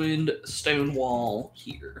ruined stone wall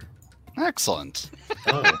here. Excellent.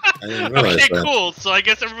 Oh, I didn't realize Okay, that. cool. So I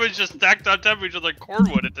guess everyone's just stacked on top of each other like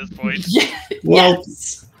cordwood at this point. Yeah, Well-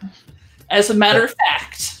 yes. As a matter of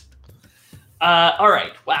fact. All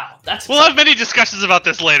right. Wow. That's We'll have many discussions about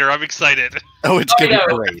this later. I'm excited. Oh, it's I going to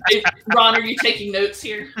be know. great. Hey, Ron, are you taking notes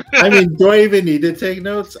here? I mean, do I even need to take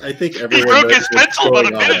notes? I think He everyone broke knows his what's pencil about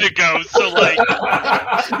a going minute on. ago, so like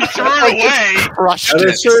he threw it away. Crushed At a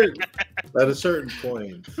it. certain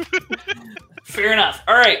point. Fair enough.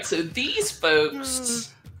 All right. So these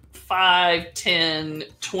folks, 5, 10,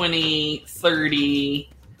 20, 30,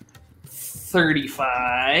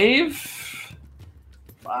 35,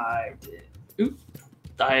 5, 10. Oop.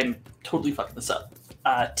 I'm totally fucking this up.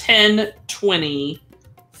 10, 20,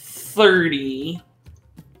 30,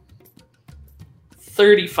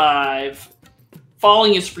 35.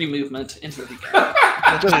 Falling is free movement, and here we go.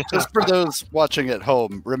 Just for those watching at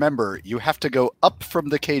home, remember, you have to go up from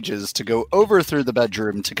the cages to go over through the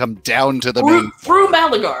bedroom to come down to the main. Through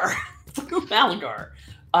Malagar. Through Malagar.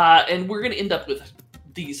 And we're going to end up with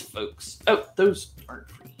these folks. Oh, those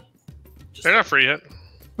aren't free. Just- They're not free yet.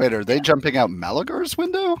 Wait, are they jumping out Malagar's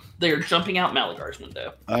window? They're jumping out Malagar's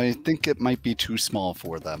window. I think it might be too small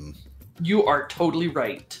for them. You are totally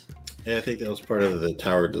right. Yeah, I think that was part of the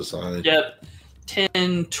tower design. Yep.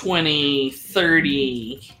 10, 20,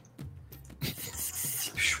 30.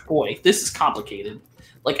 Boy, this is complicated.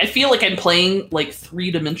 Like, I feel like I'm playing, like,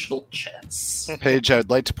 3-dimensional chess. Paige, I would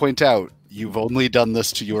like to point out, you've only done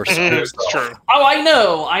this to yourself. It's true. Oh, I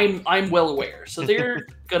know. I'm well aware. So they're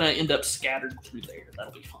gonna end up scattered through there.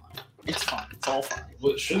 That'll be fine. It's fine. It's all fine.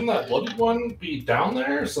 But shouldn't that bloody one be down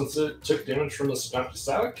there since it took damage from the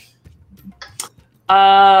static?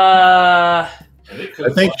 And it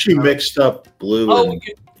could I think she mixed up blue Oh, and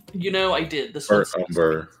you know, I did. This burnt one's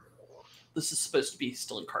umber. This is supposed to be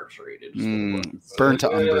still incarcerated. Burnt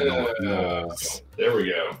umber Yeah. knolls. There we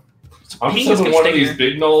go. I'm Pink just is hoping gonna one of stay these here.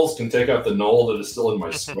 big knolls can take out the knoll that is still in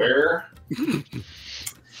my square.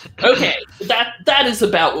 Okay, that is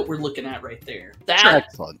about what we're looking at right there. That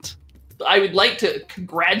Excellent. I would like to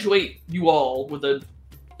congratulate you all with an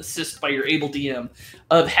assist by your able DM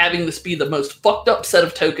of having this be the most fucked up set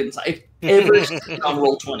of tokens I've ever seen on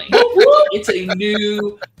Roll20. It's a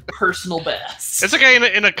new personal best. It's okay.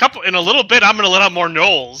 In a little bit, I'm gonna let out more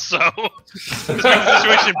gnolls, so it's make the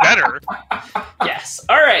situation better. Yes.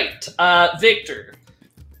 All right, Victor.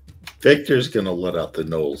 Victor's gonna let out the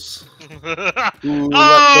gnolls. Ooh, let the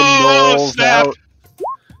Oh, gnolls snap. out.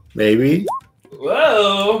 Maybe.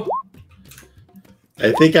 Whoa!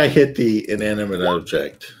 I think I hit the inanimate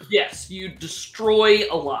object. Yes, you destroy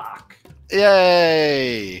a lock,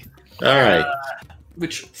 Yay! All right.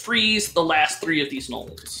 which frees the last 3 of these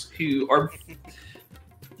gnolls who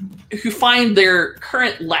find their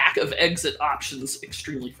current lack of exit options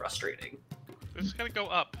extremely frustrating. They're just gonna go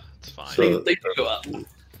up. It's fine. So- They go up.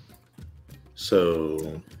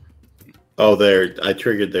 So, oh, I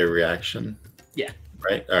triggered their reaction. Yeah.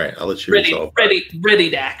 Right. All right. I'll let you Ready, resolve. ready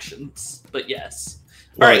to actions, but yes.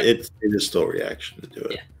 Well, All right. it is still a reaction to do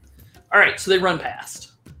it. Yeah. All right, so they run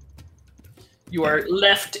past. You are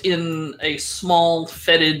left in a small,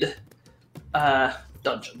 fetid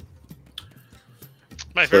dungeon.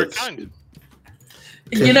 My favorite That's- kind.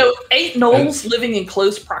 You know, 8 gnolls living in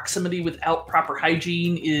close proximity without proper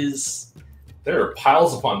hygiene is There are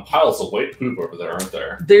piles upon piles of white poop over there, aren't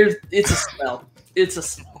there? it's a smell. It's a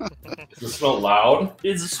smell. Does it smell loud?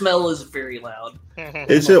 The smell is very loud.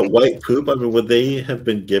 Is it white poop? I mean, would they have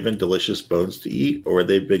been given delicious bones to eat, or would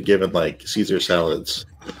they been given like Caesar salads?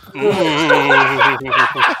 You know,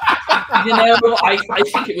 I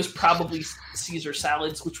think it was probably Caesar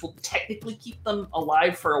salads, which will technically keep them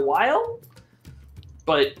alive for a while,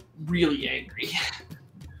 but really angry.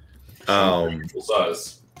 Full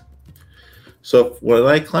size. So when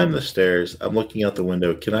I climb the stairs, I'm looking out the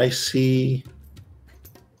window. Can I see?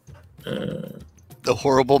 The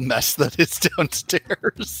horrible mess that is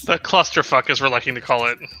downstairs. The clusterfuck, as we're liking to call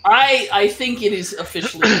it. I think it is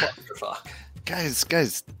officially a clusterfuck.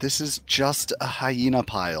 Guys, this is just a hyena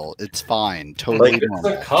pile. It's fine. Totally Like, It's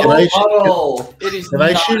normal. a cuddle puddle. It is. Can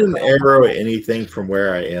I not- shoot an arrow at anything from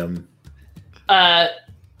where I am? I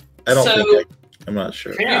don't So- think I'm not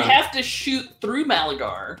sure. You have to shoot through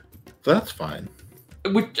Malagar, That's fine.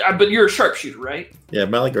 but you're a sharpshooter, right? Yeah,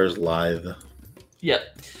 Malagar's lithe.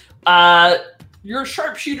 Yep. You're a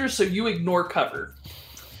sharpshooter, so you ignore cover,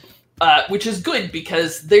 which is good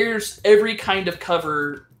because there's every kind of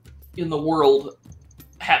cover in the world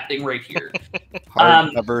happening right here.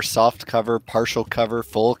 Hard cover, soft cover, partial cover,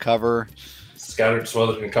 full cover. Scattered,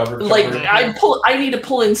 smothered, and covered. Like covered. I need to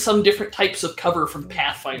pull in some different types of cover from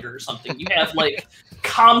Pathfinder or something. You have like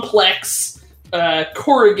complex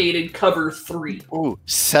corrugated cover 3. Ooh,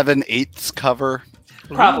 7/8 cover.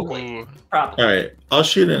 Probably. Ooh. Probably. All right, I'll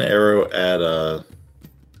shoot an arrow at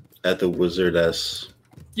the wizardess.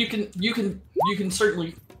 You can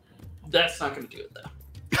certainly. That's not going to do it though.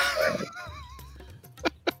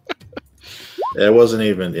 It wasn't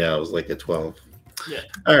even. Yeah, it was like a 12. Yeah.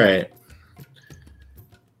 All right,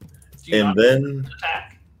 Do you and not then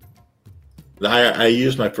attack? I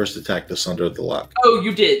used my first attack to sunder the lock. Oh,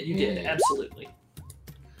 you did. You did. Absolutely.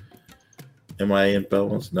 Am I in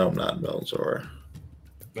Belmont? No, I'm not in Belmont.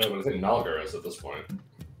 No, but I think Malagar is at this point.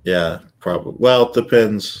 Yeah, probably. Well, it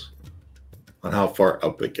depends on how far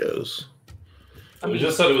up it goes. I We mean,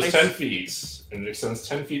 just said it was I- 10 feet, and it extends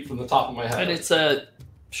 10 feet from the top of my head. And it's a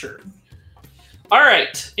sure. All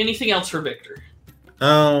right. Anything else for Victor?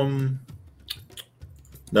 No,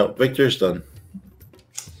 Victor's done.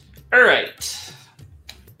 All right.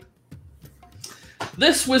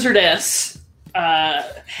 This wizardess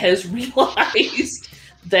has realized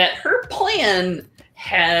that her plan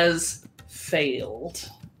has failed.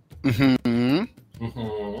 Mm-hmm.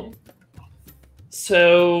 Mhm.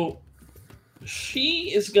 So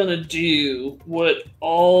she is going to do what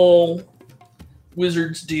all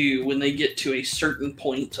wizards do when they get to a certain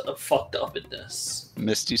point of fucked upness.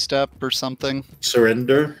 Misty Step or something.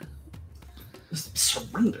 Surrender.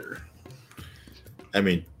 Surrender. I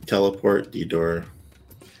mean, teleport, detour.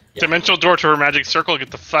 Dimensional door to her magic circle.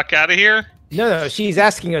 Get the fuck out of here. No, she's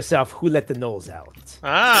asking herself who let the gnolls out.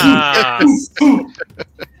 Ah.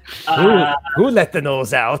 Who let the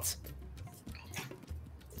gnolls out?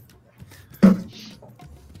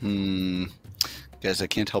 Guys, I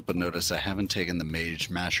can't help but notice I haven't taken the Mage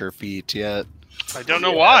Masher feat yet. I don't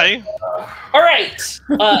know why. All right.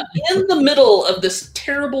 In the middle of this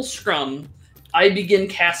terrible scrum, I begin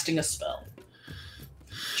casting a spell.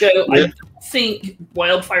 Joe, I Yeah. don't think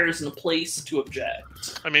Wildfire is in a place to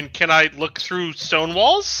object. I mean, can I look through stone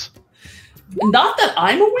walls? Not that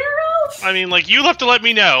I'm aware of. I mean, like, you'll have to let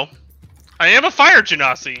me know. I am a fire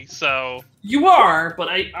genasi, so You are, but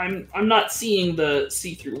I'm not seeing the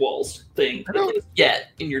see-through walls thing yet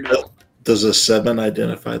in your note. Does a 7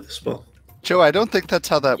 identify the spell? Joe, I don't think that's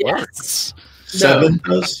how that Yes. works. 7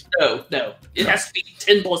 does? No. It has to be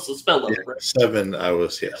 10 plus the spell level, right? 7,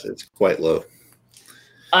 yes, it's quite low.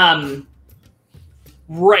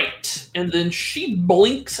 Right. And then she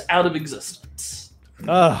blinks out of existence.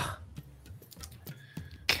 Ugh.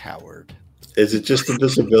 coward. Is it just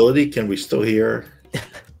invisibility? Can we still hear?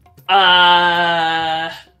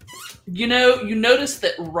 You notice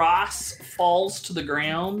that Ross falls to the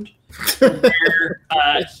ground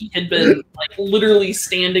where he had been like literally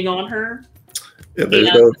standing on her. Yeah, there's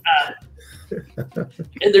no.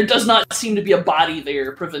 And there does not seem to be a body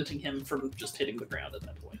there preventing him from just hitting the ground at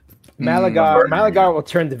that point. Malagar will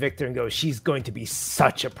turn to Victor and go, she's going to be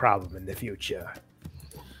such a problem in the future.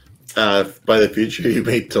 By the future, you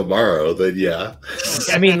mean tomorrow? Then yeah.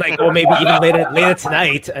 I mean, like, or maybe even later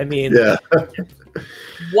tonight. I mean, Yeah.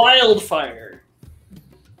 Wildfire.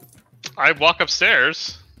 I walk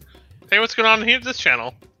upstairs. Hey, what's going on here at this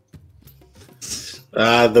channel?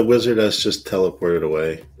 The wizard has just teleported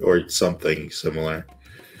away, or something similar.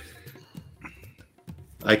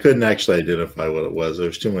 I couldn't actually identify what it was. There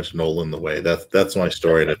was too much Nolan in the way. That's my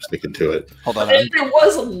story, and I'm sticking to it. Hold on. And there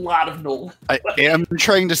was a lot of Nolan. I am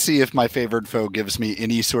trying to see if my favored foe gives me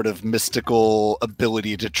any sort of mystical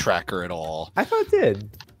ability to track her at all. I thought it did.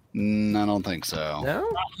 I don't think so. No?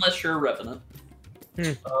 Not unless you're a Revenant.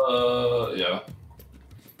 Yeah.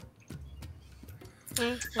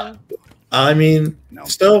 I mean, No.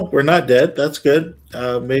 still, we're not dead. That's good.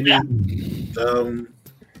 Maybe. And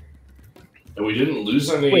we didn't lose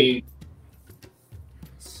any. Wait.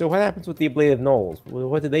 So what happens with the Ablative Knolls?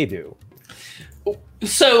 What did they do?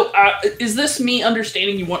 So, is this me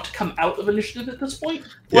understanding you want to come out of initiative at this point?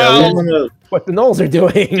 Well- we're gonna- What the Knolls are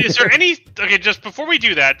doing? Is there any... Okay, just before we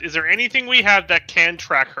do that, is there anything we have that can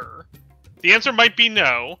track her? The answer might be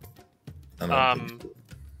no. I don't think so.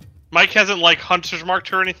 Mike hasn't, like, Hunter's marked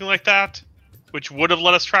her or anything like that? Which would have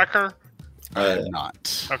let us track her? I am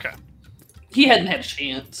not. Okay. He hadn't had a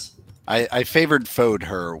chance. I favored foed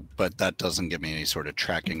her, but that doesn't give me any sort of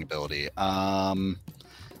tracking ability.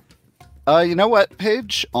 You know what,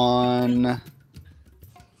 Paige? On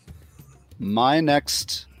my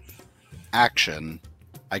next action,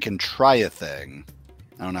 I can try a thing.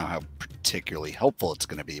 I don't know how particularly helpful it's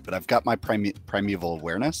going to be, but I've got my primeval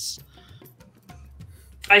awareness.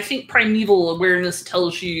 I think primeval awareness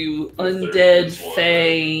tells you There undead, is one,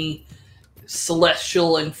 fey,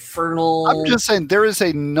 celestial, infernal. I'm just saying there is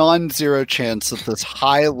a non-zero chance that this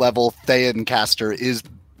high-level Thean caster is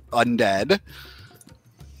undead.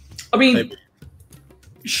 I mean, Maybe.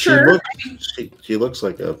 sure. She looks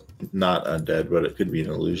like a not undead, but it could be an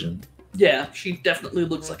illusion. Yeah, she definitely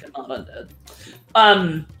looks like a not undead.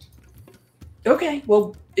 Okay,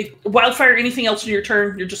 well, Wildfire, anything else in your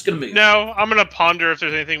turn? You're just gonna move. No, I'm gonna ponder if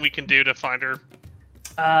there's anything we can do to find her.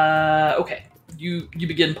 Okay, you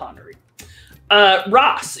begin pondering.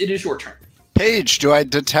 Ross, it is your turn. Paige, do I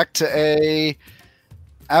detect a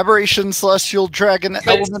aberration, celestial, dragon,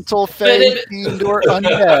 elemental, fey, fiend, or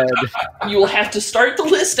undead You will have to start the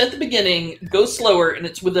list at the beginning, go slower, and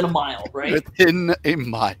it's within a mile, right? within a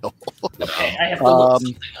mile? Okay, I have to look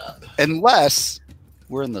something up. Unless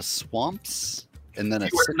we're in the swamps, and then You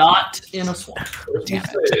it's are not in a swamp. Damn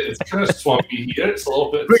It's kind of swampy here. It's a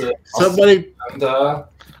little bit. Somebody, And, I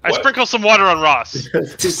What? sprinkle some water on Ross.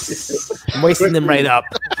 Moisten them right up.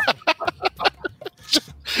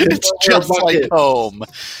 it's just like home.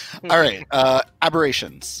 All right,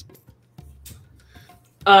 aberrations,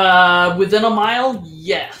 Within a mile,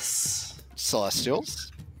 yes.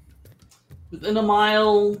 celestials, Within a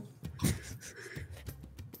mile,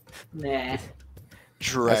 nah.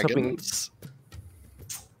 dragons.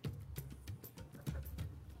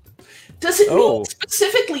 Does it Oh. mean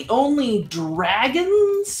specifically only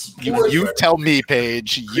dragons? You tell me,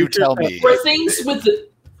 Paige. You tell me. Or things with the...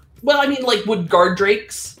 Well, I mean, like, would guard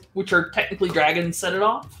drakes, which are technically dragons, set it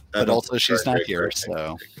off? But also she's not here,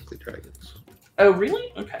 so. Dragons. Oh,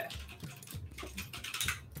 really? Okay.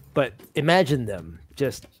 But imagine them.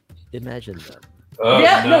 Just imagine them.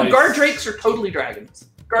 Yeah, no, nice. guard drakes are totally dragons.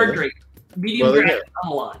 Guard Yeah. drake. Medium Well, dragon,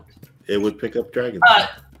 unaligned. It would pick up dragons.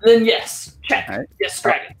 Then yes, check. Alright. Yes,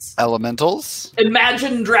 dragons. Elementals,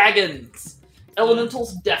 Imagine dragons.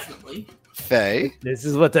 Elementals, definitely. fey, This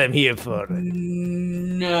is what I'm here for.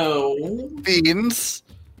 No. fiends.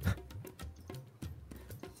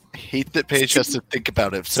 I hate that Paige has to think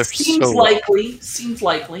about it so Seems so. likely. Seems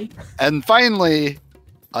likely. And finally,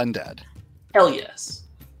 undead. Hell yes.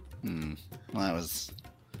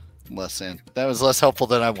 Well, that was less helpful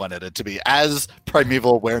than I wanted it to be, as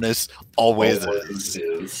primeval awareness always is.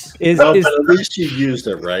 Is No, but at least you used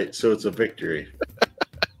it right, so it's a victory.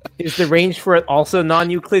 is the range for it also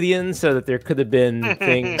non-Euclidean, so that there could have been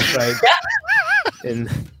things like in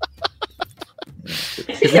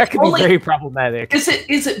Is That it could be only- very problematic. Is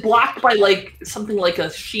it blocked by like something like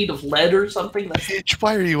a sheet of lead or something?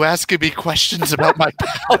 Why are you asking me questions about my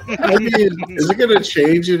power? I mean, is it going to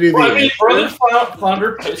change any of the Well, I mean, Brother answers?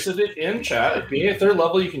 Flounder posted it in chat. At being at their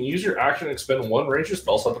level, you can use your action and expend one ranger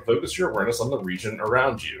spell slot to focus your awareness on the region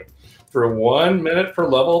around you. For 1 minute per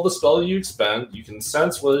level of the spell you expend, you can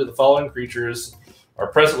sense whether the following creatures are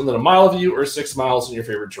present within a mile of you or 6 miles in your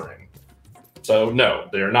favorite terrain. So, no,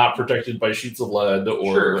 they are not protected by sheets of lead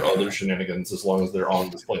or Sure. other shenanigans as long as they're on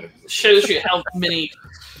this plane. Shows you how many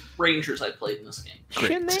Rangers I played in this game.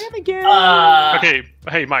 Shenanigans. Okay,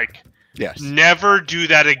 hey Mike, Yes. never do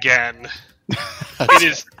that again. It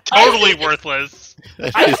is totally worthless.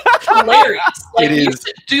 I think it's hilarious. Like, It you is.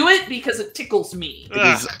 should do it because it tickles me.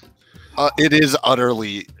 It is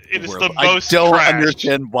utterly. It is worthless. the most I don't trash.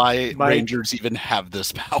 understand why Mike- Rangers even have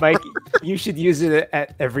this power. Mike, you should use it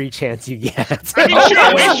at every chance you get. I mean, sure,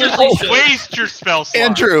 Absolutely should. waste your spell slot.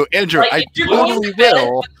 Andrew, Like, I if you're going totally to bed-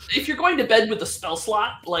 will. If you're going to bed with a spell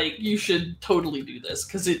slot, like you should totally do this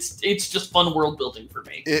because it's just fun world building for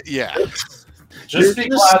me. Yeah. Just There's be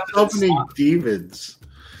just glad so that many it's demons.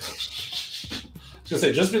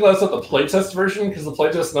 just be glad it's not the playtest version, because the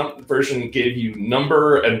playtest version gave you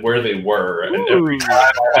number and where they were. And every Ooh.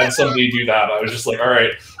 time I had somebody do that, I was just like, all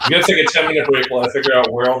right, I'm going to take a 10-minute break while I figure out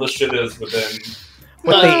where all this shit is within.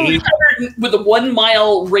 What they You ate, covered with a 1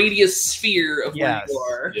 mile radius sphere of Yes.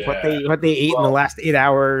 where you are. Yeah. what they ate in the last 8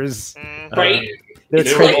 hours. Mm. Right? Their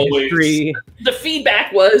They were trade always- history. The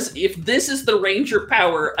feedback was, if this is the Ranger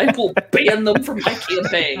power, I will ban them from my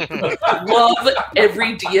campaign. Love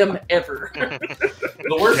every DM ever.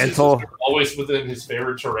 The worst Gentle. is they're always within his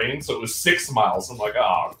favorite terrain, so it was 6 miles. I'm like,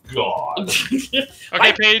 oh, God.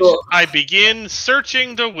 Okay, Paige, I begin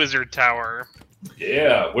searching the wizard tower.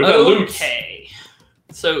 Yeah, where's that loot? Okay.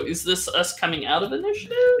 So is this us coming out of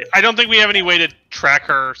initiative? I don't think we have any way to track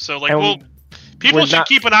her, so like, And people we're should not-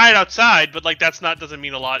 keep an eye outside, but like doesn't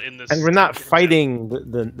mean a lot in this. And we're not fighting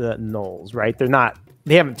the gnolls, right?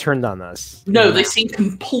 They haven't turned on us. No, they seem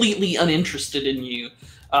completely uninterested in you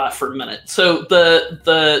for a minute. So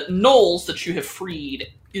the gnolls that you have freed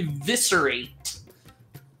eviscerate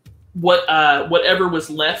whatever was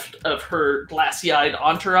left of her glassy-eyed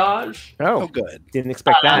entourage. Oh, Oh, good. didn't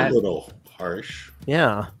expect A that. little harsh.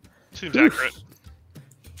 Yeah. Seems accurate.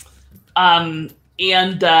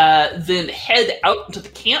 And then head out into the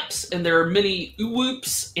camps, and there are many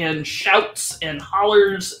whoops and shouts and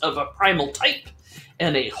hollers of a primal type,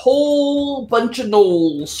 and a whole bunch of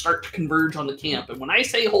gnolls start to converge on the camp. And when I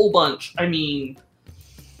say whole bunch, I mean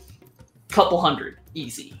couple hundred,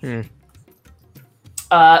 easy.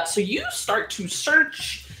 So you start to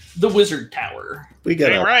search the wizard tower. We got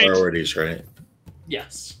Dang our right. priorities right.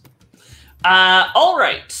 Yes. All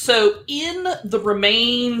right. So in the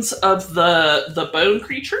remains of the bone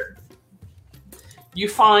creature, you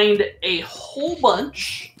find a whole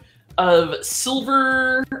bunch of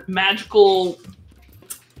silver magical.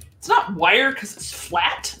 It's not wire because it's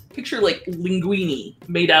flat. Picture like linguine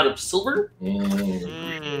made out of silver.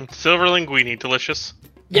 Silver linguine, delicious.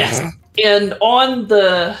 Yes. And on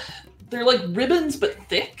they're like ribbons but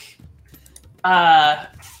thick.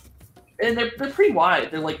 And they're pretty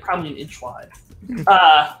wide. They're like probably an inch wide.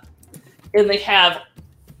 And they have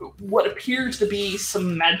what appears to be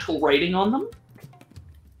some magical writing on them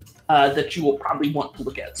that you will probably want to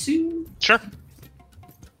look at soon. Sure.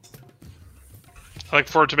 I look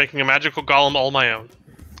forward to making a magical golem all my own.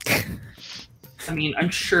 I mean, I'm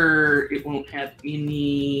sure it won't have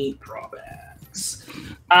any drawbacks.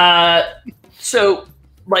 So,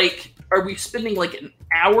 like, are we spending like an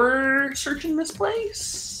hour searching this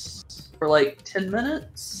place? Or like 10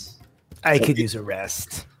 minutes? I could use a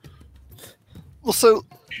rest. Well, so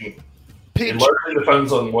It Paige, largely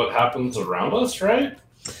depends on what happens around us, right?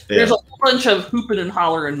 There's Yeah. a whole bunch of hooping and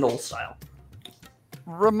holler and Knoll style.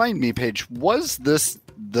 remind me, Paige, was this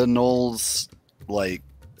the Knowles like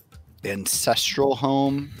ancestral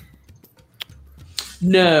home?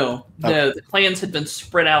 No, Okay. the clans had been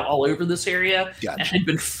spread out all over this area and Gotcha. had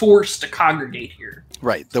been forced to congregate here.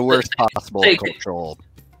 Right, the worst possible they could- cultural.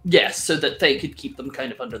 Yes, so that they could keep them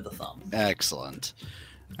kind of under the thumb. Excellent.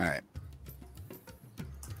 All right.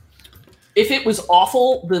 If it was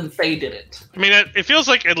awful, then Faye did it. I mean, it feels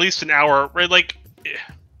like at least an hour, right? Like,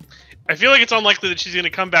 I feel like it's unlikely that she's going to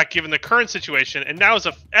come back given the current situation, and now is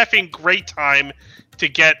a effing great time to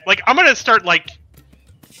get, like, I'm going to start,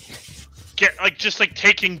 just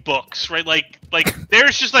taking books, right? Like,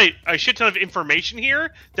 there's just, like, a shit ton of information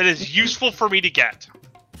here that is useful for me to get.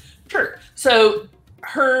 Sure. So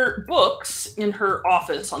her books in her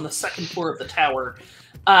office on the second floor of the tower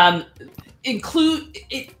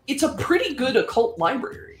It's a pretty good occult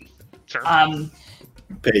library. Sure.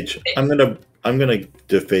 Paige, I'm gonna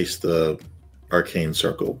deface the arcane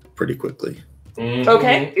circle pretty quickly. Mhm.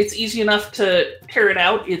 Okay, it's easy enough to tear it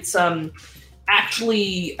out. It's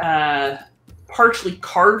actually partially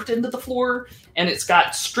carved into the floor, and it's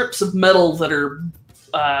got strips of metal that are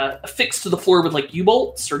affixed to the floor with like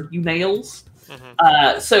U-bolts or U-nails.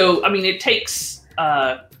 So, I mean, it takes,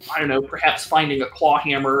 I don't know, perhaps finding a claw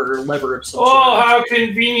hammer or lever of some Oh, sort. how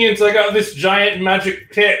convenient! I got this giant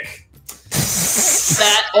magic pick.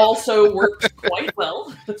 That also works quite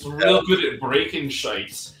well. It's real good at breaking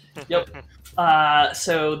shite.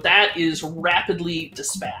 So that is rapidly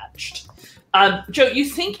dispatched. Joe, you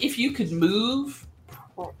think if you could move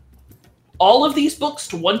all of these books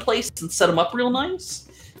to one place and set them up real nice,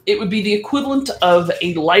 it would be the equivalent of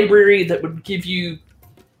a library that would give you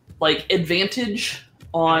like advantage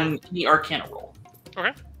on the Arcana roll.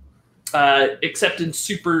 Okay. Except in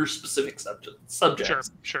super specific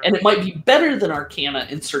subjects. Sure. And it might be better than Arcana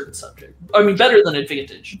in certain subjects. I mean, better than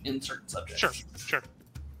advantage in certain subjects. Sure.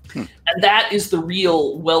 And that is the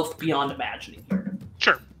real wealth beyond imagining here.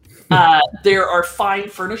 Sure. There are fine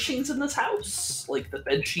furnishings in this house. Like the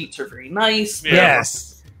bed sheets are very nice. Yeah.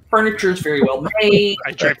 Yes. Furniture is very well made.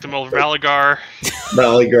 I draped him over Malagar.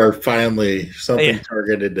 Malagar finally something Yeah.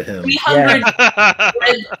 targeted to him. 300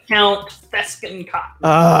 red count Thescan cotton.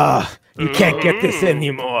 Ah, you can't get this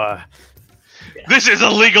anymore. This is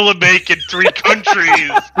illegal to make in 3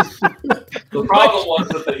 countries. The problem was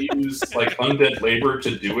that they used like undead labor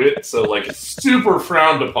to do it, so like it's super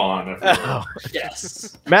frowned upon. Oh.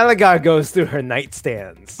 Yes. Malagar goes through her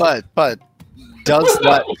nightstands. But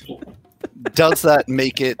does that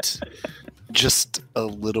make it just a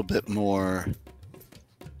little bit more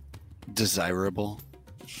desirable?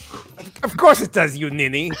 Of course it does, you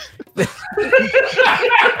ninny.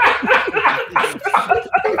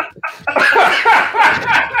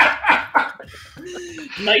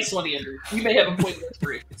 Nice one, Andrew. You may have a point of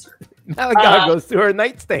inspiration, sir. Malagar goes through her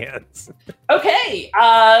nightstands. Okay.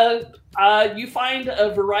 You find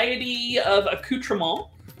a variety of accoutrements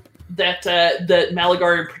that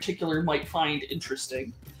Malagar in particular might find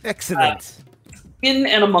interesting. Excellent. In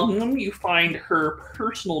and among them, you find her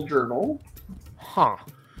personal journal. Huh.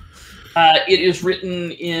 It is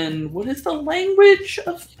written in, what is the language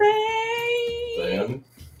of Thayan?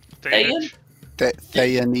 Then,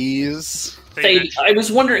 Thayanese? I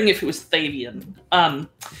was wondering if it was Thavian.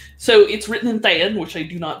 So it's written in Thayan, which I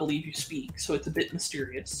do not believe you speak, so it's a bit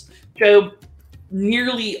mysterious. Joe,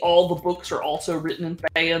 nearly all the books are also written in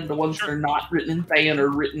Thayan. The ones that are not written in Thayan are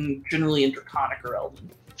written generally in Draconic or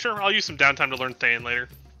Elven. Sure, I'll use some downtime to learn Thayan later.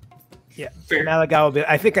 Yeah. Fair. Malagar will be.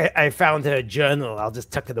 I think I found her journal. I'll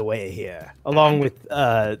just tuck it away here, along with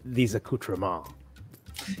these accoutrements.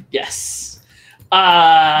 Yes.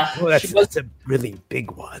 Oh, She that's a really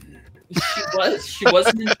big one. She was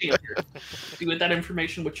an enchanter. Do with that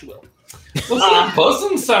information what you will. what's that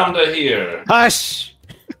buzzing sound I hear? Hush!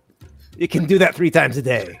 You can do that 3 times a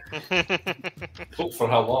day. Oh, for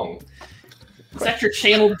how long? Is that your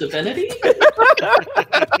channeled divinity?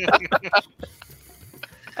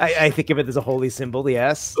 I think of it as a holy symbol,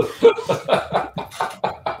 yes.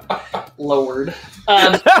 Lord.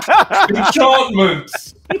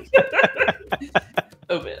 Enchantments!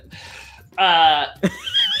 Obed.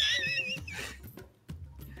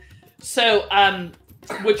 So,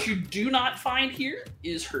 what you do not find here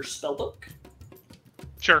is her spellbook.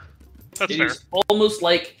 Sure, that's It fair. is almost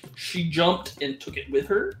like she jumped and took it with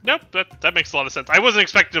her. Nope, that makes a lot of sense. I wasn't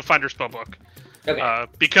expecting to find her spellbook Okay.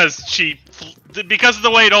 because of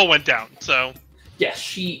the way it all went down. So Yes,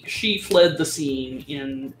 she fled the scene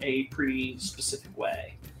in a pretty specific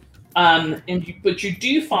way. But you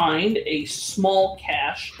do find a small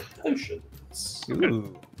cache of potions.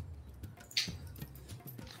 Ooh.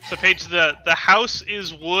 So Paige, the house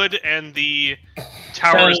is wood and the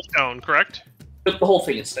tower is stone, correct? The whole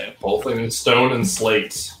thing is stone. Whole thing in stone and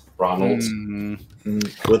slate, Ronald.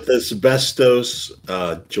 With asbestos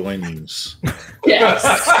joinings. Yes.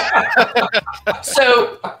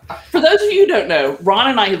 So, for those of you who don't know, Ron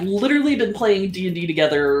and I have literally been playing D&D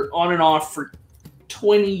together on and off for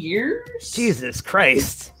 20 years. Jesus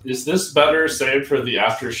Christ. Is this better saved for the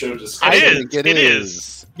after show discussion? It is. think it It is.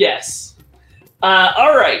 is. Yes.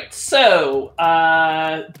 All right. So,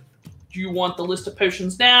 do you want the list of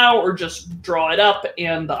potions now, or just draw it up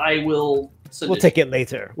and I will send We'll it? take it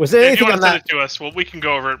later. Was there If you anything want on to send that? it to us, well, we can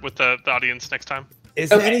go over it with the audience next time. Is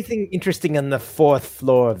there Okay. anything interesting on the 4th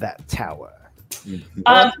floor of that tower?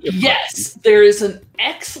 Yes, there is an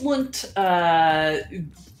excellent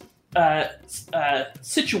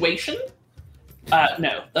situation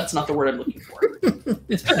No, that's not the word I'm looking for.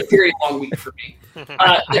 It's been a very long week for me.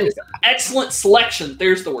 There's an excellent selection.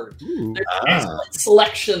 There's the word. There's an excellent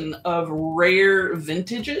selection of rare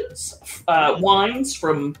vintages, wines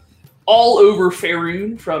from all over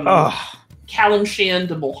Faerun, from Calimshan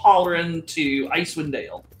to Mulholland to Icewind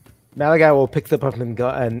Dale. Malagai will pick them up and go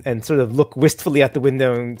and sort of look wistfully out the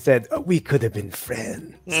window and said, we could have been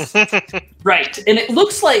friends. Right. And it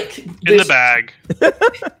looks like In the bag.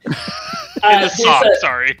 In the sock,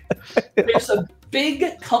 sorry. There's a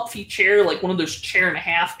big comfy chair, like one of those chair and a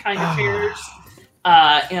half kind of chairs,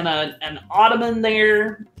 and an ottoman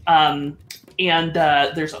there. And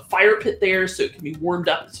there's a fire pit there, so it can be warmed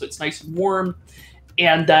up, so it's nice and warm.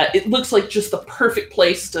 And it looks like just the perfect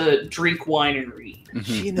place to drink wine and read.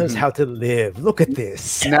 She knows how to live. Look at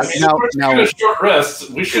this. Now, a short rest.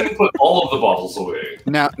 We shouldn't put all of the bottles away.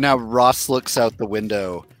 Now Ross looks out the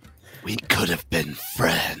window. We could have been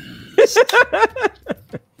friends.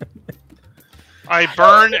 I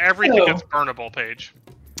burn everything that's burnable, Paige.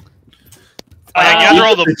 I gather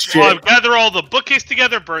all the bookcase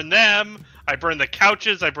together, burn them. I burn the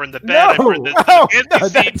couches. I burn the bed. I burn the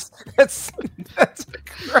seats. That's a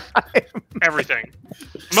crime. Everything.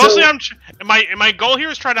 Mostly, my goal here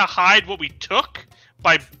is trying to hide what we took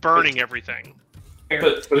by burning everything.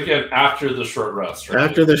 But again, after the short rest, right?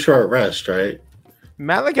 After the short rest, right?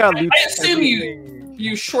 Malaga loots I assume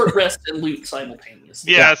you short rest and loot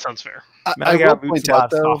simultaneously. Yeah, that sounds fair. I will point out,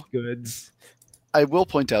 though, soft goods. I will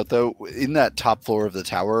point out, though, in that top floor of the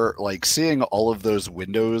tower, like, seeing all of those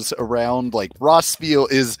windows around, like,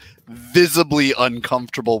 Rossfield is visibly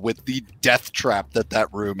uncomfortable with the death trap that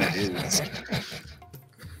room is.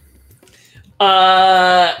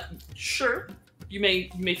 Sure. You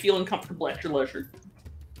may feel uncomfortable at your leisure.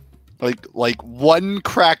 Like one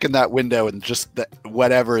crack in that window and just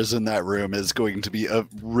whatever is in that room is going to be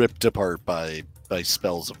ripped apart by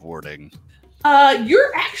spells of warding.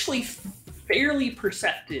 You're actually fairly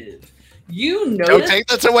perceptive. You notice. Don't take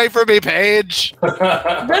this away from me, Paige.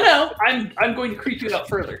 No. I'm going to creep you out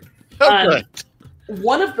further. Okay.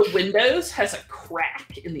 One of the windows has a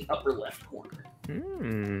crack in the upper left corner.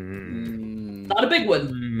 Not a big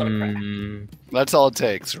one, but a crack. That's all it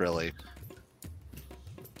takes, really.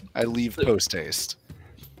 I leave post haste.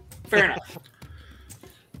 Fair enough.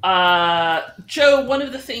 Joe, one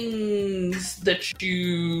of the things that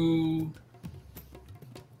you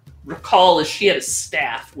recall is she had a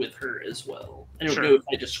staff with her as well. I don't know if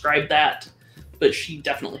I described that, but she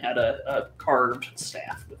definitely had a carved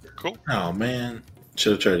staff with her. Cool. Oh, man.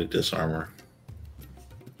 Should have tried to disarm her.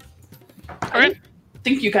 I don't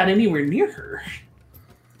think you got anywhere near her.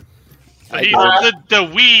 The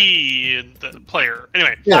player.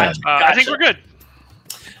 Anyway, Yeah. Gotcha. I think we're good.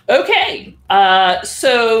 Okay.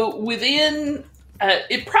 So within,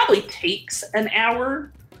 it probably takes an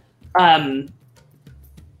hour.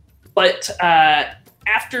 But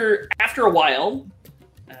after a while,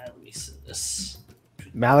 let me see this.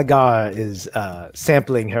 Malaga is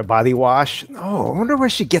sampling her body wash. Oh, I wonder where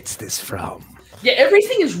she gets this from. Yeah,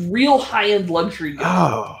 everything is real high-end luxury goods.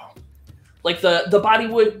 Oh. Like the body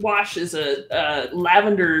wash is a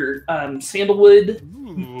lavender sandalwood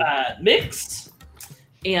mix,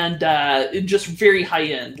 and just very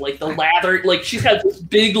high-end. Like the lather, like she's got this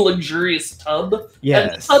big luxurious tub.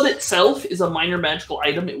 Yes. And the tub itself is a minor magical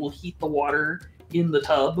item. It will heat the water in the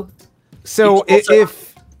tub. So It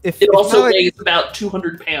also Malaga- weighs about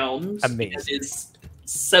 200 pounds. Amazing. It is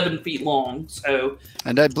 7 feet long. So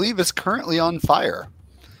And I believe it's currently on fire.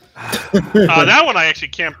 That one I actually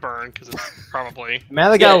can't burn because it's probably.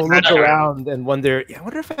 Malaga will look okay. around and wonder, I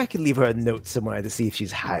wonder if I could leave her a note somewhere to see if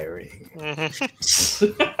she's hiring. I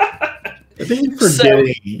think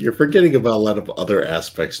you're forgetting about a lot of other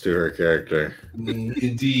aspects to her character.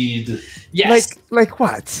 Indeed. yes. Like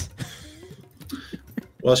what?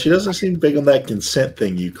 Well, she doesn't seem big on that consent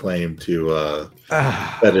thing you claim to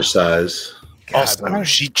fetishize. God,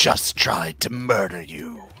 she just tried to murder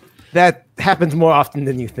you. that happens more often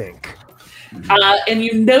than you think. And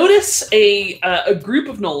you notice a group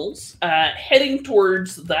of gnolls heading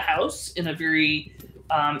towards the house in a very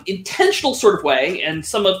intentional sort of way, and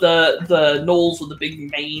some of the gnolls with the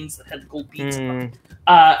big manes that had the gold beads on them,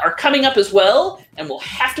 are coming up as well, and we'll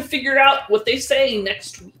have to figure out what they say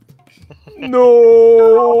next week. No.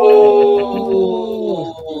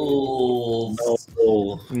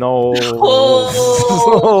 No.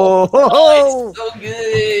 Oh, so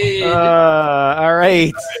good. All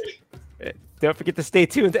right. Don't forget to stay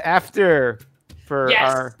tuned after for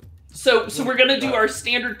Yes. our. So we're gonna do our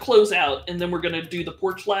standard closeout, and then we're gonna do the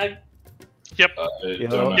porch flag. Yep.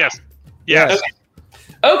 Don't know. Yes. Yes.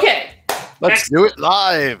 Okay. Let's do it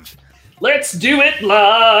live. Let's do it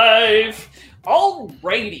live.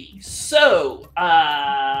 Alrighty. So,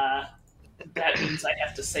 that means I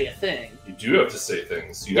have to say a thing. You do have to say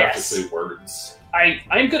things. You have to say words.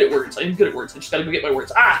 I'm good at words. I just gotta go get my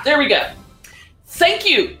words. There we go. Thank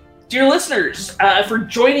you, dear listeners, for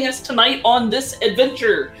joining us tonight on this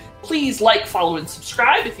adventure. Please like, follow, and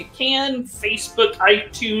subscribe if you can. Facebook,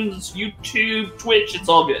 iTunes, YouTube, Twitch, it's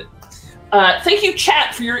all good. Thank you,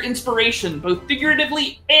 chat, for your inspiration, both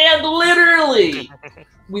figuratively and literally.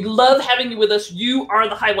 We love having you with us. You are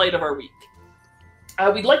the highlight of our week.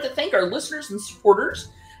 We'd like to thank our listeners and supporters,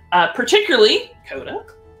 particularly Coda.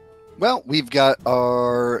 Well, we've got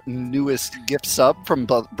our newest gift sub from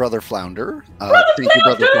Brother Flounder. Thank you,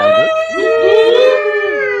 Brother Flounder.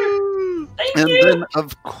 Thank you. Then,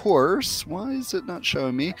 of course, why is it not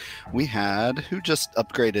showing me? We had who just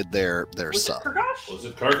upgraded their sub. Was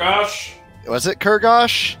it Kargosh? Was it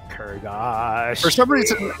Kurgosh? Kurgosh. For some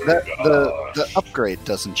reason, the upgrade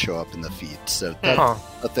doesn't show up in the feed, so that's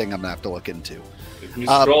a thing I'm gonna have to look into. If we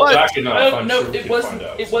scroll back enough, it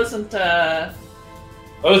wasn't.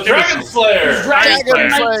 Oh, it's Dragon Slayer.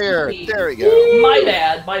 Dragon Slayer. There we go. My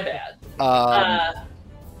bad.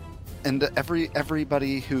 And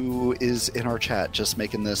everybody who is in our chat just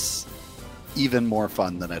making this even more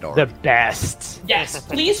fun than it already. The best. Yes,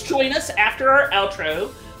 please join us after our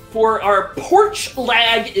outro for our Porch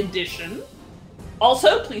Lag edition.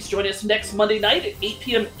 Also, please join us next Monday night at 8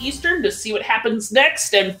 p.m. Eastern to see what happens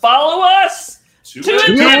next, and follow us To to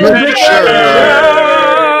adventure! adventure!